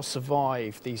Israel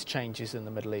survive these changes in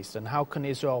the Middle East, and how can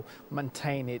Israel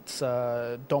maintain its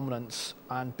dominance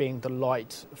and being the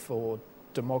light for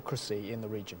democracy in the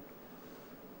region?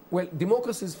 Well,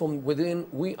 democracy is from within.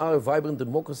 We are a vibrant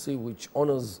democracy which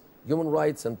honors human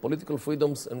rights and political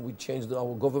freedoms, and we change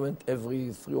our government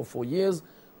every 3 or 4 years.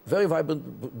 Very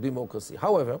vibrant democracy.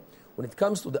 However, when it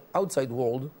comes to the outside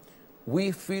world,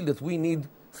 we feel that we need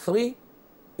 3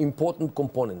 important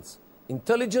components: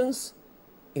 intelligence,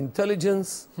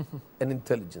 intelligence, and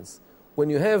intelligence. When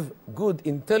you have good,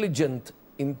 intelligent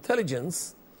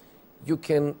intelligence, you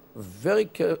can very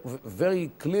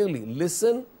clearly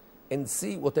listen and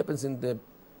see what happens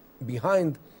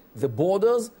behind the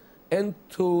borders, and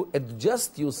to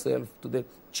adjust yourself to the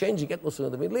changing atmosphere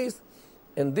in the Middle East.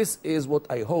 And this is what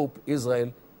I hope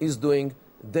Israel is doing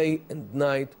day and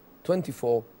night,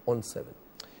 24/7.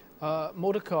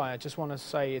 Mordecai, I just want to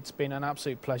say it's been an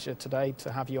absolute pleasure today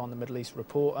to have you on the Middle East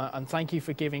Report, and thank you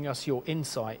for giving us your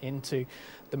insight into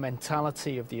the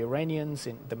mentality of the Iranians,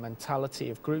 in the mentality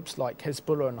of groups like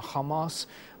Hezbollah and Hamas,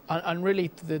 and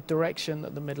really the direction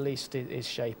that the Middle East is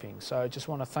shaping. So I just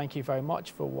want to thank you very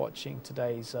much for watching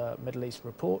today's Middle East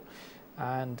Report,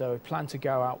 and we plan to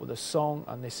go out with a song,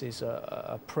 and this is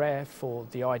a prayer for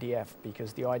the IDF,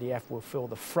 because the IDF will feel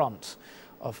the front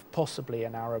of possibly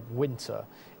an Arab winter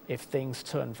if things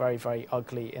turn very, very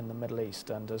ugly in the Middle East.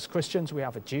 And as Christians, we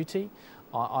have a duty,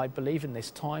 I believe, in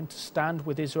this time to stand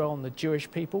with Israel and the Jewish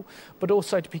people, but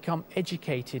also to become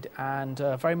educated and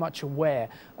very much aware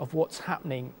of what's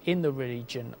happening in the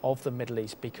region of the Middle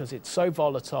East, because it's so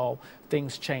volatile,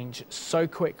 things change so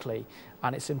quickly,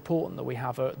 and it's important that we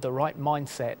have the right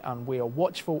mindset, and we are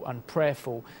watchful and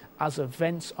prayerful as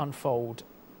events unfold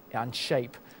and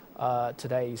shape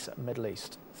today's Middle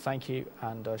East. Thank you,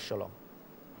 and shalom.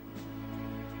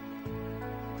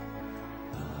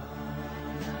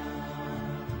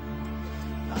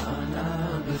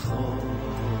 אנא בכל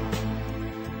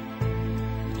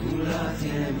גדולת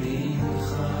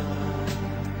ימינך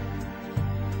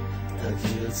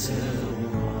תתרצה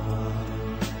רוח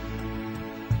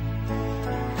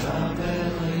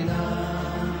קבל רינה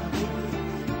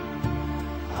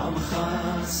עמך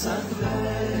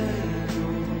סגרנו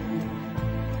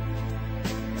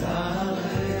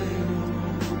תארנו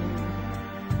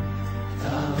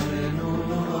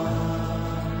נורא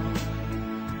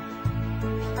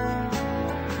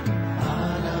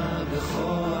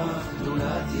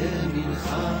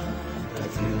ימינך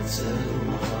תתרצה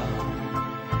רוח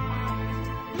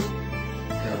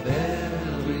קבל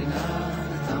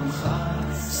רינת עמך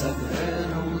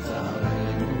סגרנו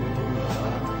תארנו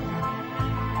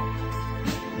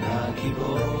נא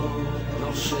גיבור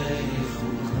ראשי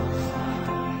חונך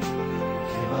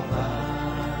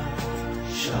כבבת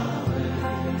שערי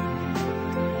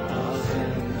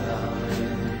רחם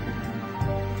דרם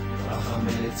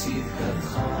רחמי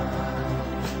צדקתך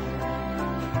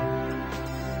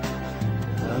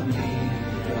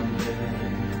Amiga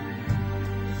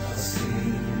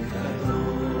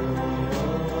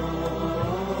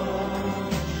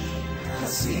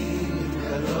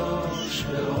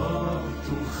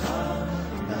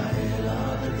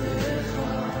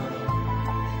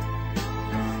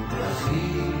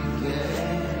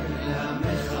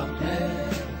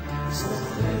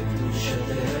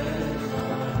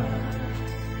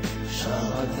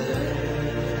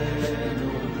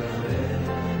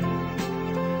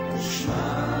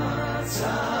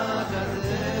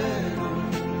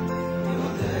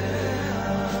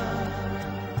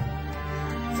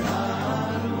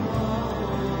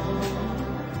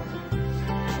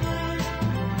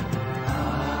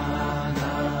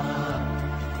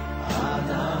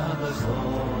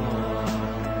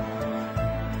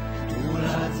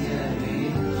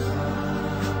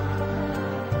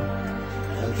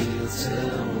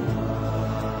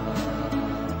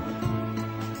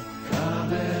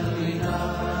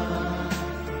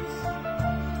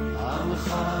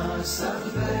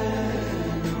סחבק